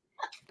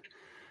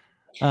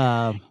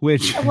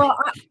 Which Well,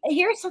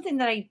 here's something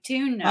that I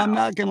do know. I'm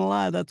not gonna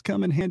lie, that's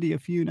come in handy a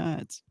few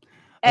nights.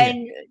 Okay.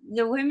 And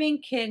the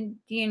women can,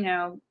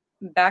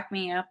 back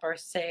me up or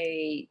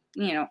say,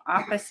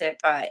 opposite,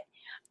 but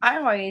I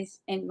always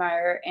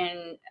admire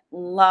and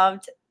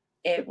loved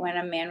it when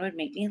a man would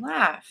make me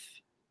laugh.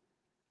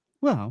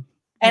 Well,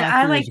 and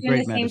I like doing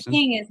the same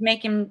thing as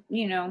making,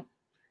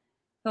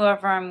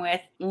 whoever I'm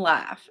with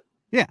laugh.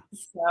 Yeah.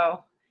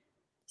 So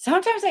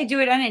sometimes I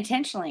do it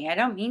unintentionally. I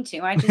don't mean to.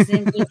 It just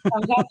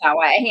comes out that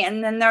way.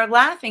 And then they're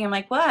laughing. I'm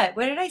like, what?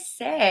 What did I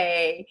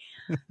say?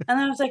 And then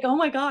I was like, oh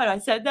my God, I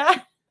said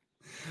that.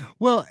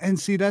 Well, and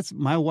see, that's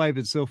my wife.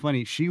 It's so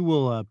funny. She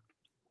will,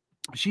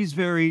 she's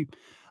very,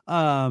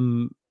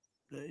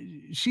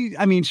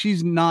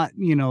 she's not,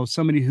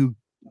 somebody who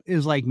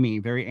is like me,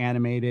 very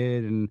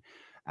animated and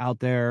out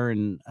there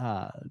and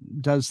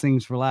does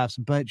things for laughs,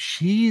 but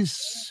she's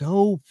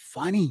so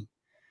funny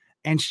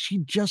and she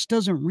just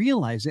doesn't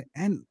realize it.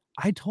 And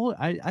I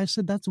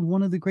said, that's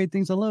one of the great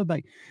things I love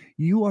about you.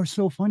 You are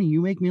so funny.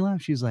 You make me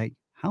laugh. She's like,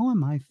 how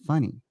am I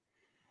funny?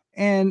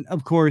 And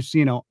of course,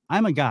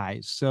 I'm a guy.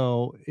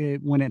 So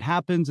when it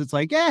happens, it's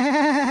like,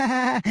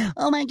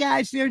 oh my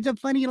gosh, there's a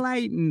funny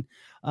light. And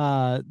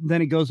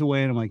then it goes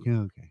away and I'm like,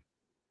 okay.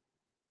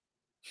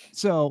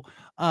 So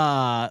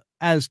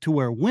as to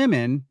where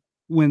women,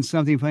 when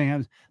something funny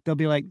happens, they'll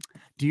be like,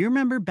 do you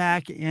remember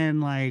back in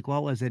like,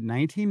 what was it,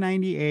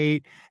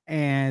 1998?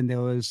 And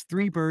there was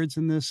 3 birds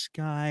in the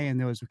sky and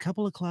there was a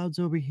couple of clouds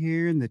over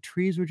here and the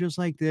trees were just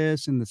like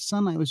this and the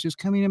sunlight was just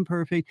coming in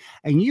perfect.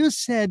 And you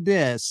said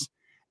this,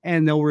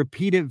 and they'll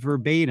repeat it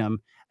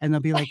verbatim. And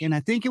they'll be like, and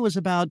I think it was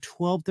about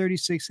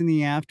 12:36 in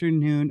the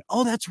afternoon.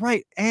 Oh, that's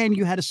right. And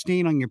you had a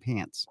stain on your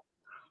pants.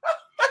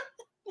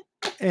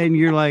 And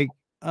you're like,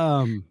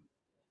 I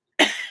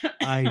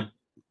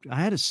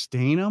had a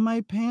stain on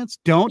my pants.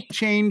 Don't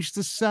change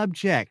the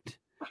subject.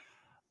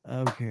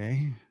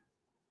 Okay.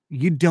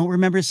 You don't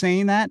remember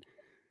saying that?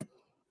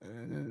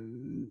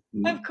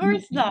 Of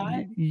course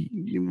not.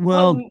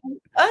 Well,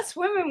 us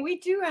women, we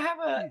do have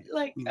a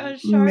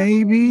sharp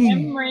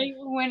memory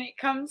when it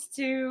comes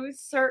to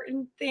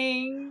certain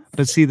things.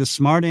 But see, the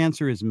smart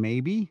answer is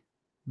maybe,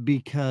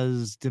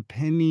 because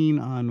depending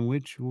on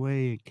which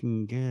way it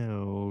can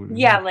go.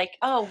 Yeah, like,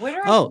 what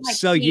are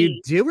so keys?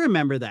 You do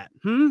remember that?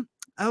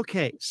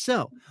 Okay,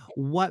 so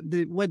what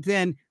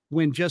then,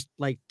 when just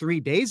like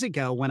 3 days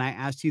ago, when I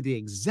asked you the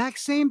exact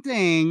same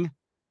thing,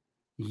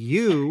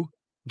 you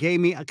gave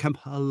me a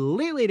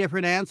completely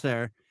different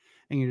answer,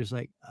 and you're just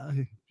like,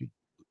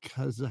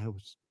 because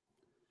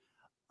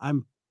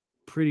I'm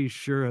pretty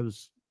sure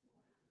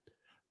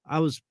I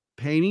was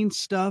painting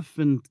stuff,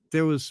 and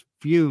there was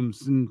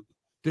fumes, and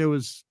there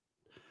was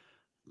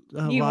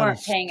you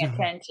weren't paying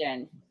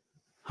attention,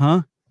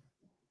 huh?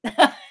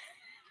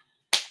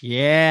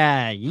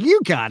 Yeah,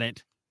 you got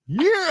it.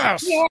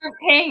 Yes, you weren't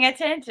paying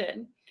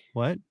attention.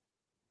 What?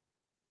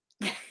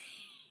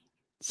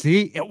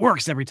 See, it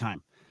works every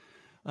time.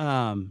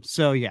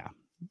 So yeah,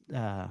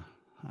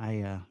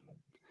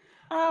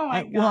 Oh my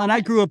And I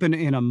God. grew up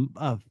in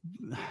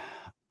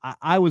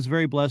I was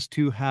very blessed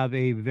to have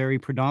a very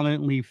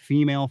predominantly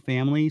female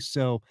family,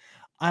 so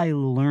I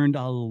learned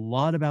a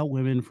lot about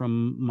women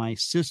from my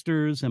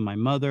sisters and my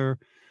mother.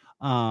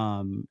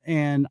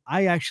 And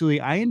I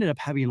ended up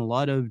having a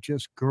lot of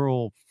just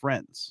girl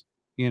friends,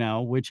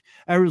 which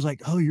I was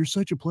like, "Oh, you're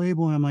such a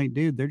playboy." I'm like,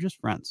 "Dude, they're just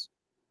friends."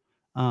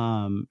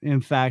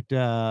 In fact,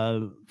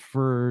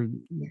 for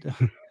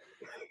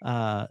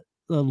uh,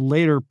 the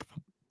later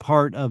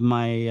part of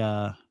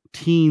my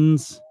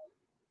teens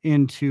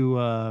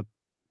into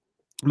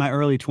my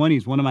early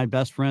 20s, one of my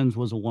best friends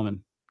was a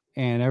woman.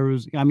 And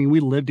we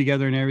lived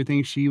together and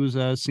everything. She was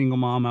a single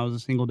mom. I was a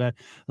single dad.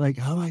 Like,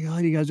 oh my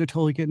God, you guys are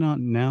totally getting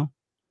on. No,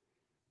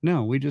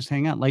 no, we just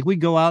hang out. Like, we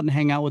go out and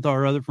hang out with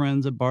our other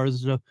friends at bars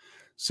and stuff.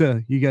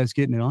 So, you guys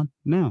getting it on?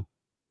 No,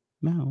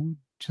 no,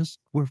 just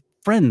we're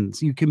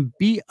friends. You can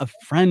be a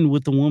friend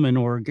with a woman,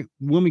 or a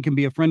woman can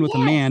be a friend with a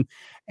Yes. man.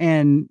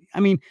 And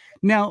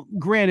now,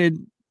 granted,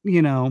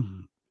 you know,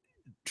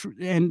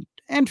 and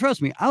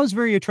trust me, I was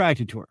very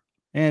attracted to her.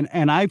 And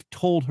I've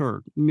told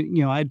her,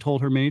 I'd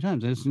told her many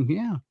times. I said,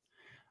 yeah,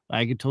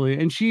 I could totally.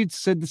 And she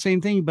said the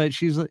same thing, but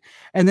she's like,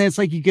 and then it's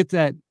like you get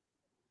that.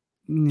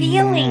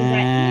 Feeling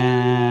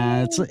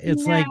that, Nah,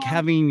 it's no. like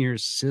having your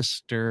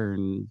sister,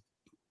 and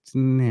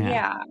nah.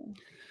 Yeah.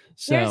 There's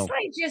So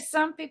like just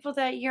some people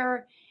that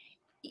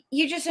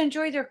you just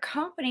enjoy their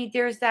company.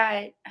 There's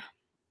that.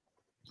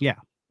 yeah,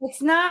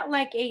 It's not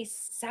like a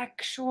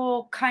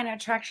sexual kind of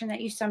attraction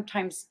that you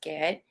sometimes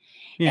get.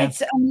 yeah,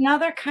 It's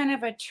another kind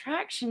of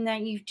attraction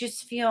that you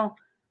just feel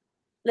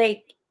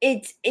like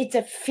it's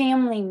a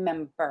family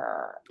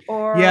member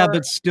yeah, or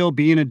but still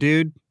being a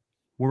dude,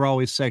 we're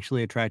always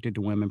sexually attracted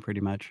to women,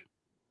 pretty much.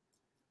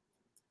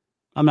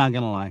 I'm not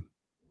gonna lie.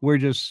 We're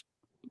just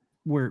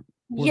we're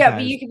yeah, but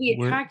guys. you can be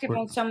We're attractive we're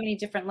on so many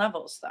different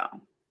levels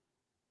though.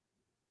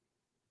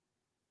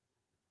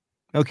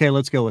 okay.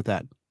 Let's go with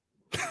that.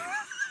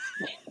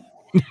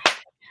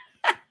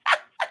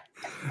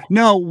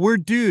 No, we're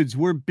dudes.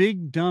 We're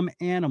big dumb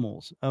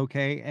animals,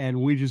 okay? And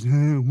we just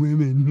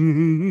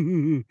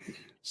women.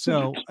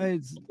 So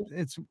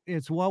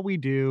it's what we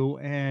do,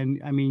 and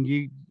I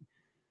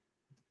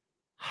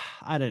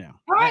don't know.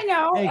 I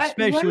know,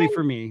 Especially women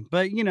for me,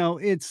 but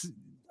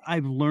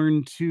I've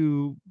learned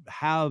to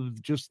have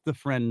just the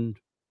friend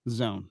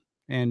zone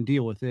and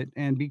deal with it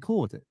and be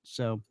cool with it.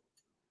 So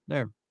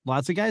there,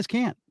 lots of guys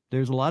can't.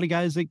 There's a lot of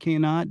guys that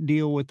cannot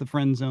deal with the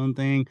friend zone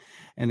thing,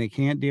 and they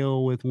can't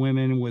deal with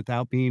women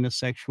without being a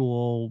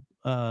sexual,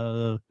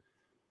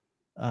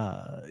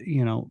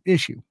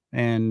 issue.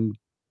 And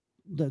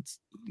that's,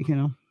 you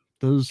know,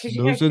 those 'cause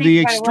you those guys are think the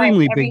about it, what,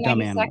 extremely every big dumb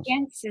 90 animals.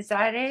 seconds? Is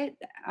that it?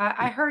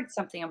 I heard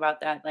something about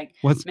that, like,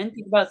 What's men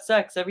think about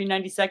sex every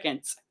 90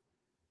 seconds.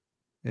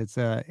 It's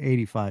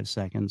 85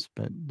 seconds,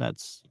 but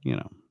that's,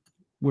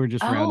 we're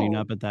just rounding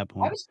Oh, up at that I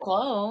point. was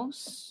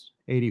close.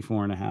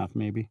 84 and a half,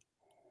 maybe.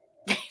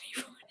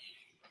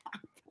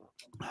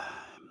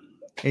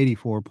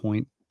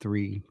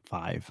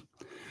 84.35.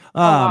 Oh,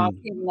 wow, Um,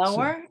 getting so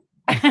lower?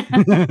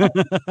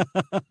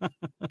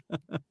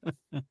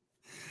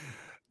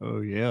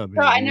 Oh yeah,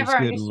 So I baby, never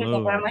it's getting understood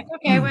that, but I'm lower. like,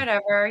 "Okay,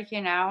 whatever,"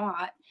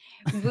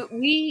 but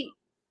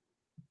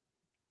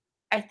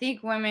I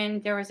think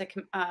women there was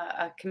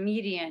a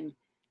comedian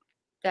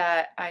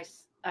that I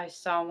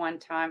saw one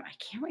time. I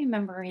can't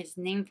remember his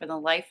name for the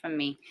life of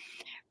me,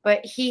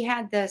 but he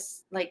had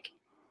this, like,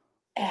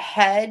 a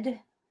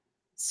head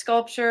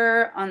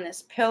sculpture on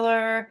this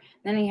pillar,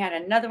 then he had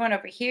another one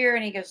over here,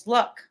 and he goes,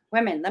 "Look,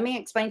 women, let me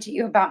explain to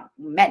you about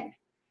men.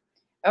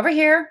 Over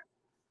here,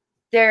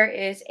 there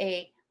is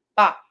a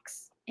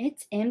box.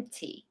 It's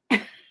empty.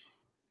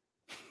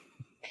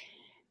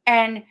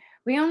 And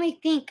we only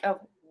think of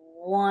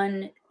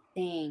one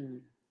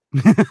thing.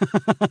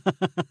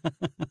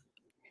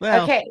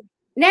 Well, Okay,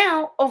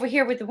 now over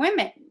here with the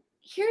women,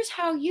 here's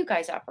how you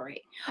guys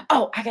operate.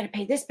 Oh, I got to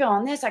pay this bill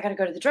on this. I got to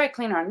go to the dry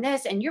cleaner on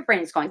this. And your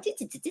brain's going,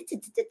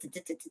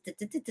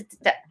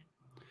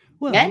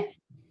 well, men,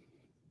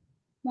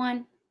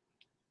 one,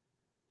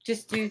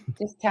 just do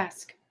this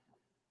task.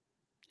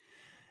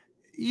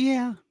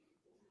 yeah,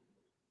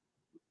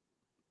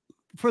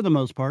 for the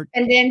most part.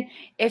 And then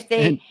if And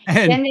they,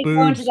 and then they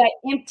go into boobs. that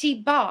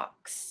empty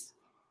box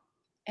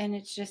and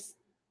it's just,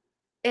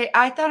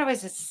 I thought it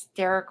was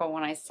hysterical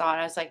when I saw it.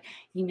 I was like,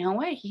 you know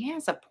what? He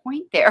has a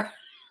point there.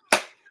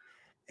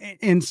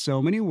 In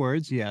so many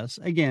words, yes.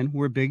 Again,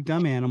 we're big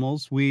dumb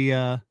animals. We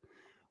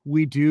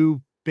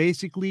do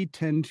basically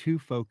tend to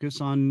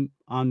focus on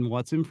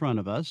what's in front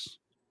of us.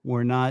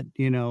 We're not,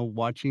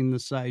 watching the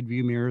side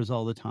view mirrors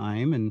all the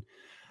time, and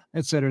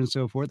et cetera and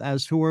so forth.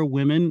 As to where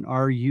women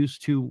are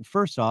used to,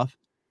 first off,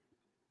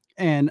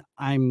 and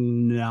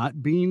I'm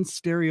not being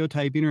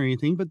stereotyping or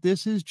anything, but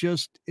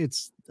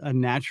it's a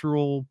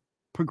natural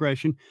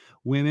progression.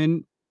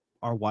 Women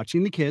are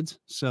watching the kids.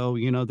 So,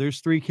 there's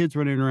three kids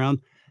running around.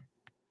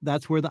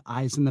 That's where the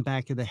eyes in the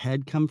back of the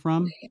head come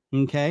from.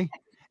 Okay.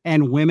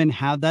 And women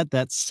have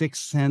that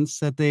sixth sense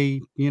that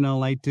they,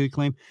 like to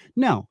claim.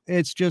 No,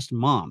 it's just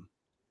mom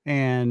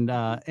and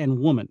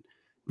woman.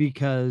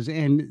 because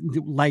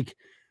like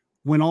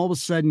when all of a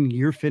sudden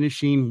you're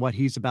finishing what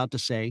he's about to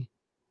say,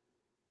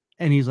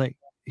 and he's like,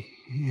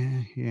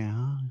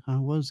 yeah, I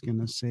was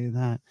gonna say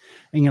that,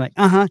 and you're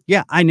like,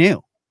 yeah, I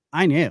knew,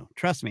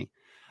 trust me.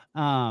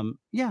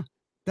 Yeah,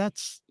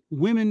 that's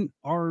women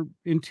are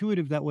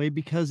intuitive that way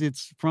because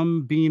it's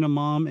from being a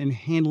mom and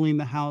handling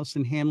the house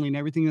and handling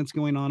everything that's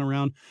going on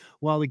around,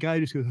 while the guy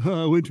just goes,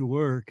 I went to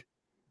work,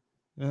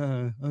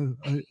 I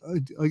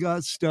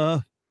got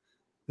stuff,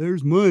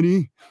 there's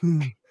money,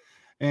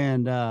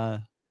 and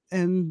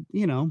it's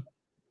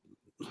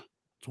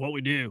what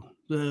we do.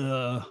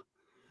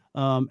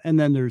 And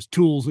then there's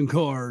tools and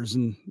cars,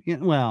 and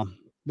well,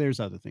 there's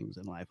other things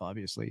in life,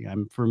 obviously.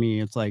 For me,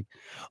 it's like,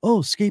 oh,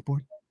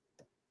 skateboard.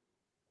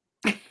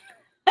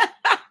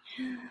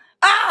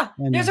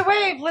 There's a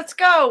wave. Let's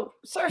go.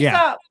 Surf's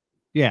up.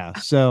 Yeah.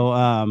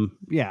 So,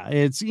 yeah,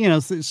 it's,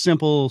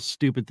 simple,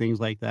 stupid things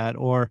like that,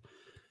 or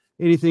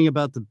anything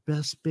about the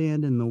best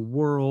band in the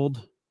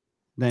world,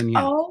 then yeah,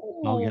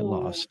 I'll get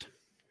lost.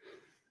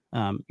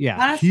 Yeah.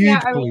 Honestly,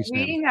 huge I was police fan.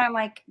 reading that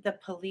like the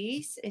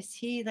police. Is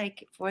he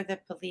like for the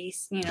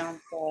police?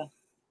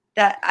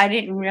 That I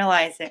didn't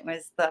realize it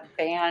was the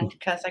band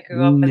because I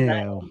grew up in the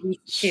 80s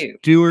too.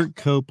 Stuart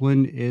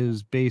Copeland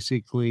is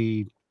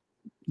basically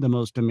the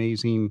most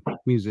amazing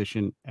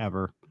musician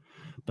ever.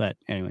 But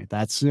anyway,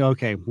 that's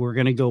okay. We're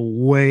gonna go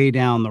way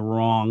down the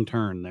wrong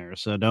turn there,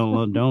 so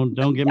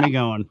don't get me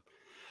going.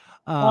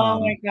 Oh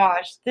my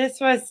gosh,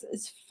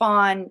 it's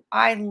fun.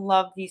 I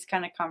love these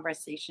kind of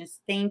conversations.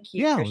 Thank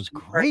you, Yeah, Christian, it was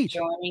great for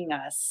joining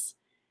us.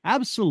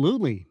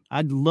 Absolutely,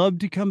 I'd love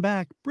to come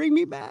back. Bring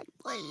me back,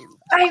 please.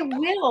 I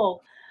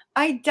will.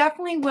 I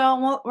definitely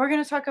will. Well, we're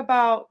going to talk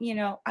about,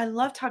 I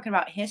love talking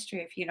about history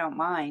if you don't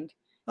mind.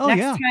 Oh, Next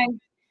yeah.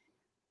 time,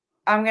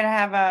 I'm going to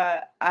have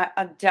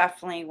I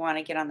definitely want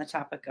to get on the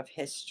topic of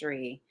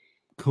history.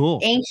 Cool.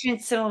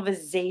 Ancient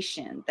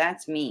civilization.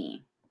 That's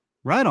me.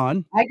 Right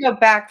on. I go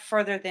back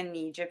further than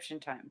the Egyptian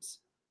times.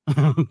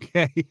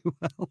 Okay.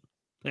 Well,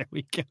 there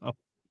we go.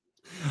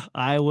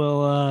 I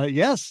will,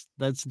 yes,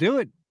 let's do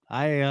it.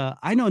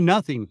 I know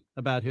nothing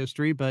about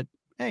history, but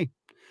hey,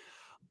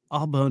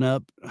 I'll bone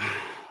up.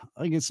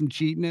 I'll get some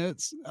cheat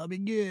notes. I'll be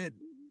good.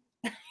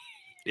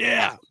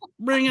 Yeah,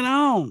 bring it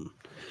on.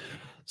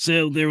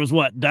 So there was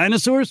what?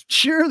 Dinosaurs?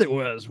 Sure there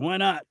was. Why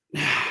not?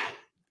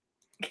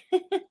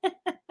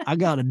 I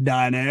got a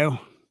dino.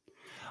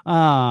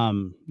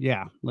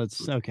 Yeah,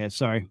 okay,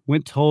 sorry.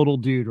 Went total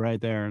dude right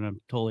there, and I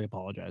totally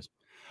apologize.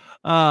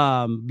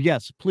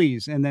 Yes,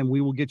 please. And then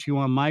we will get you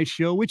on my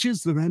show, which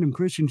is the Random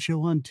Christian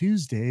Show on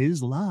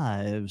Tuesdays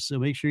live. So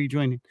make sure you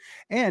join it.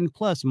 And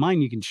plus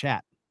mine, you can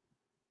chat.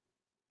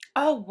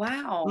 Oh,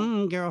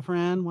 wow.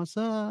 Girlfriend, what's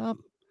up?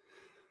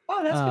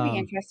 Oh, that's gonna be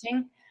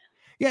interesting.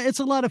 Yeah, it's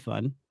a lot of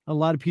fun. A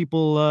lot of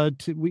people,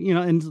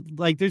 and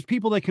like there's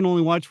people that can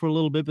only watch for a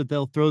little bit, but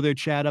they'll throw their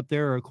chat up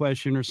there or a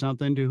question or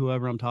something to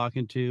whoever I'm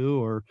talking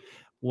to or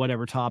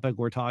whatever topic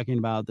we're talking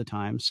about at the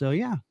time. So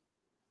yeah.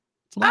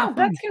 Oh,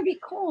 that's gonna be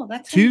cool.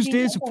 That's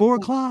Tuesdays at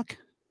 4:00.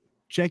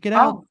 Check it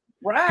out. Oh,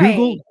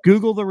 right.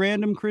 Google the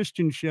Random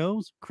Christian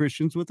Shows,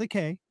 Christians with a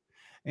K.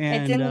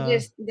 And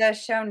it's in the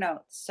show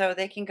notes, so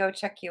they can go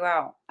check you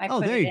out.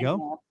 There you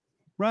go.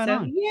 Right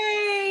on.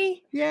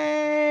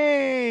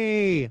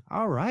 Yay!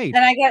 All right.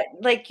 And I get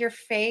like your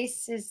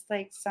face is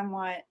like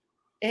somewhat.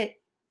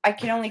 I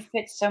can only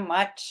fit so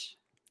much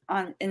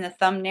in the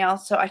thumbnail,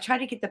 so I try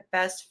to get the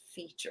best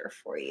feature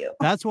for you.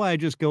 That's why I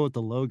just go with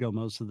the logo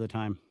most of the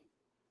time.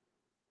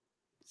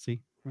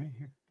 See, right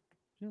here,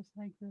 just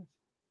like this.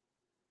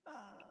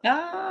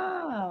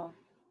 Oh,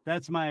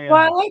 that's my. Well,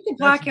 I like the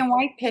black and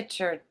white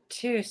picture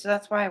too, so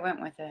that's why I went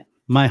with it.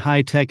 My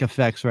high-tech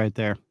effects right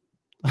there.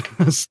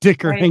 A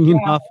sticker hanging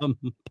off a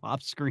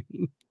pop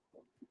screen.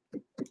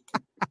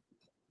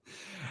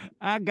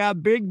 I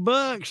got big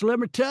bucks, let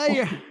me tell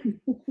you.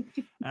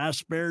 I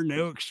spare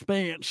no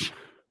expense.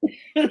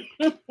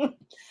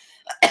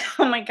 Oh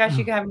my gosh,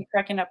 you got me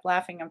cracking up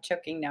laughing. I'm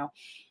choking now.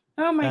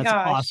 Oh my gosh.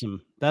 That's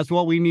awesome. That's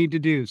what we need to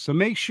do. So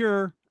make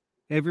sure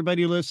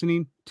everybody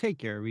listening, take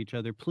care of each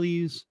other,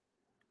 please.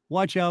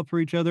 Watch out for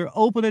each other.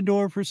 Open a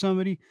door for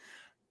somebody.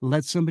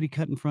 Let somebody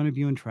cut in front of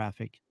you in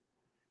traffic.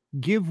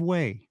 Give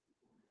way.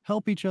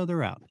 Help each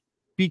other out.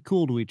 Be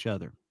cool to each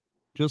other.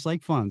 Just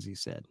like Fonzie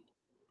said.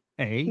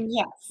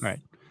 Yes. Right.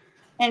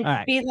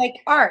 And be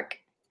like Ark.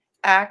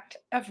 Act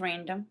of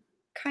random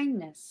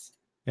kindness.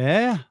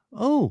 Yeah.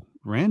 Oh,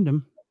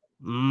 random.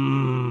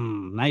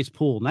 Nice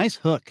pull. Nice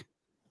hook.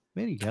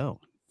 Way to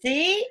go.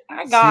 See?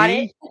 I got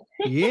it.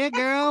 Yeah,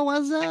 girl.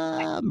 What's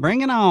up?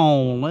 Bring it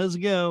on. Let's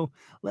go.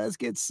 Let's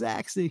get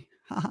sexy.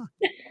 All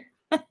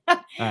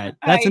right.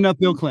 That's enough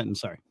Bill Clinton.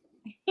 Sorry.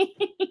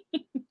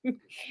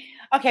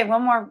 Okay,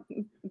 one more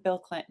Bill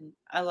Clinton.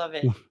 I love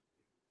it.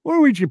 Or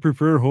would you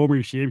prefer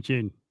Homer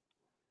Simpson?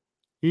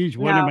 He's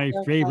one of my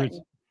favorites.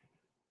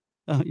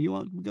 You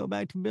want to go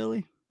back to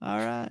Billy? All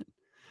right.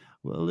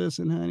 Well,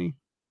 listen, honey.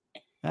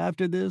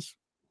 After this,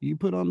 you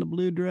put on the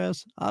blue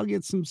dress. I'll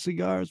get some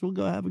cigars. We'll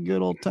go have a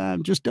good old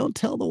time. Just don't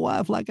tell the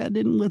wife like I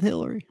didn't with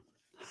Hillary.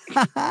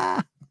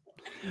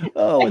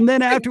 Oh, and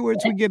then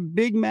afterwards we get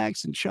Big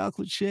Macs and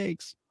chocolate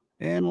shakes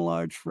and a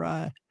large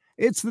fry.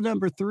 It's the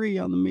number 3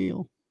 on the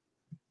meal.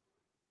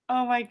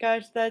 Oh my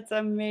gosh, that's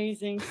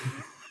amazing.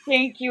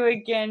 Thank you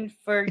again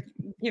for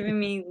giving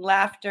me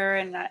laughter,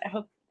 and I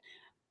hope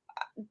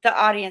the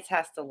audience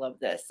has to love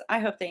this. I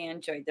hope they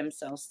enjoyed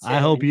themselves too. I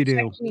hope and you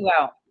check do. you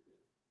out.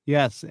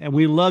 Yes, and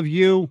we love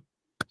you.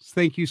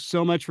 Thank you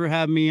so much for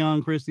having me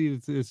on, Christy.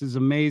 This is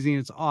amazing.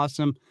 It's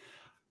awesome.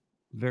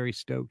 Very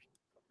stoked.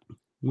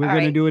 We're All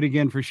going to right. do it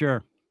again for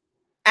sure.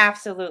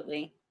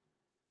 Absolutely.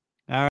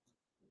 All right.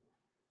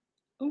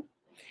 Ooh.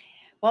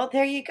 Well,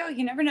 there you go.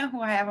 You never know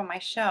who I have on my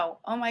show.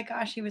 Oh my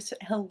gosh, he was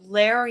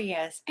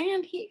hilarious.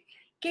 And he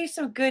gave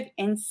some good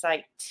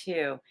insight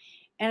too,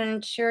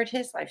 and shared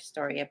his life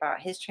story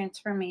about his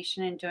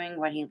transformation and doing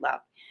what he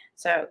loved.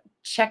 So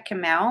check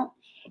him out.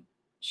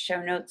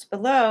 Show notes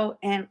below,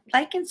 and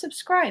like and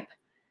subscribe.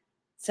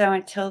 So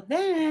until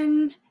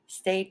then,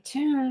 stay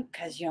tuned,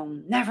 because you'll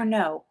never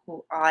know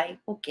who I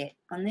will get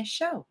on this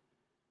show.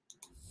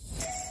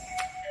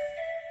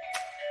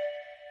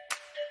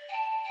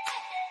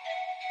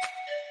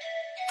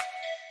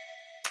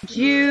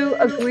 Do you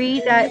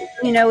agree that,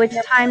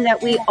 it's time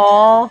that we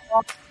all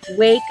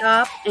wake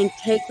up and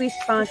take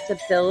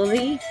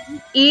responsibility,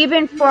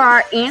 even for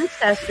our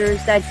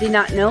ancestors that did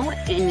not know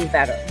any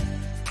better?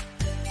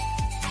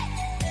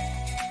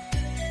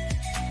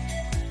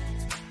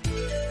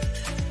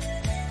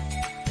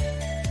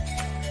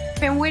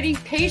 Been waiting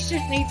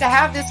patiently to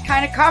have this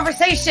kind of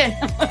conversation.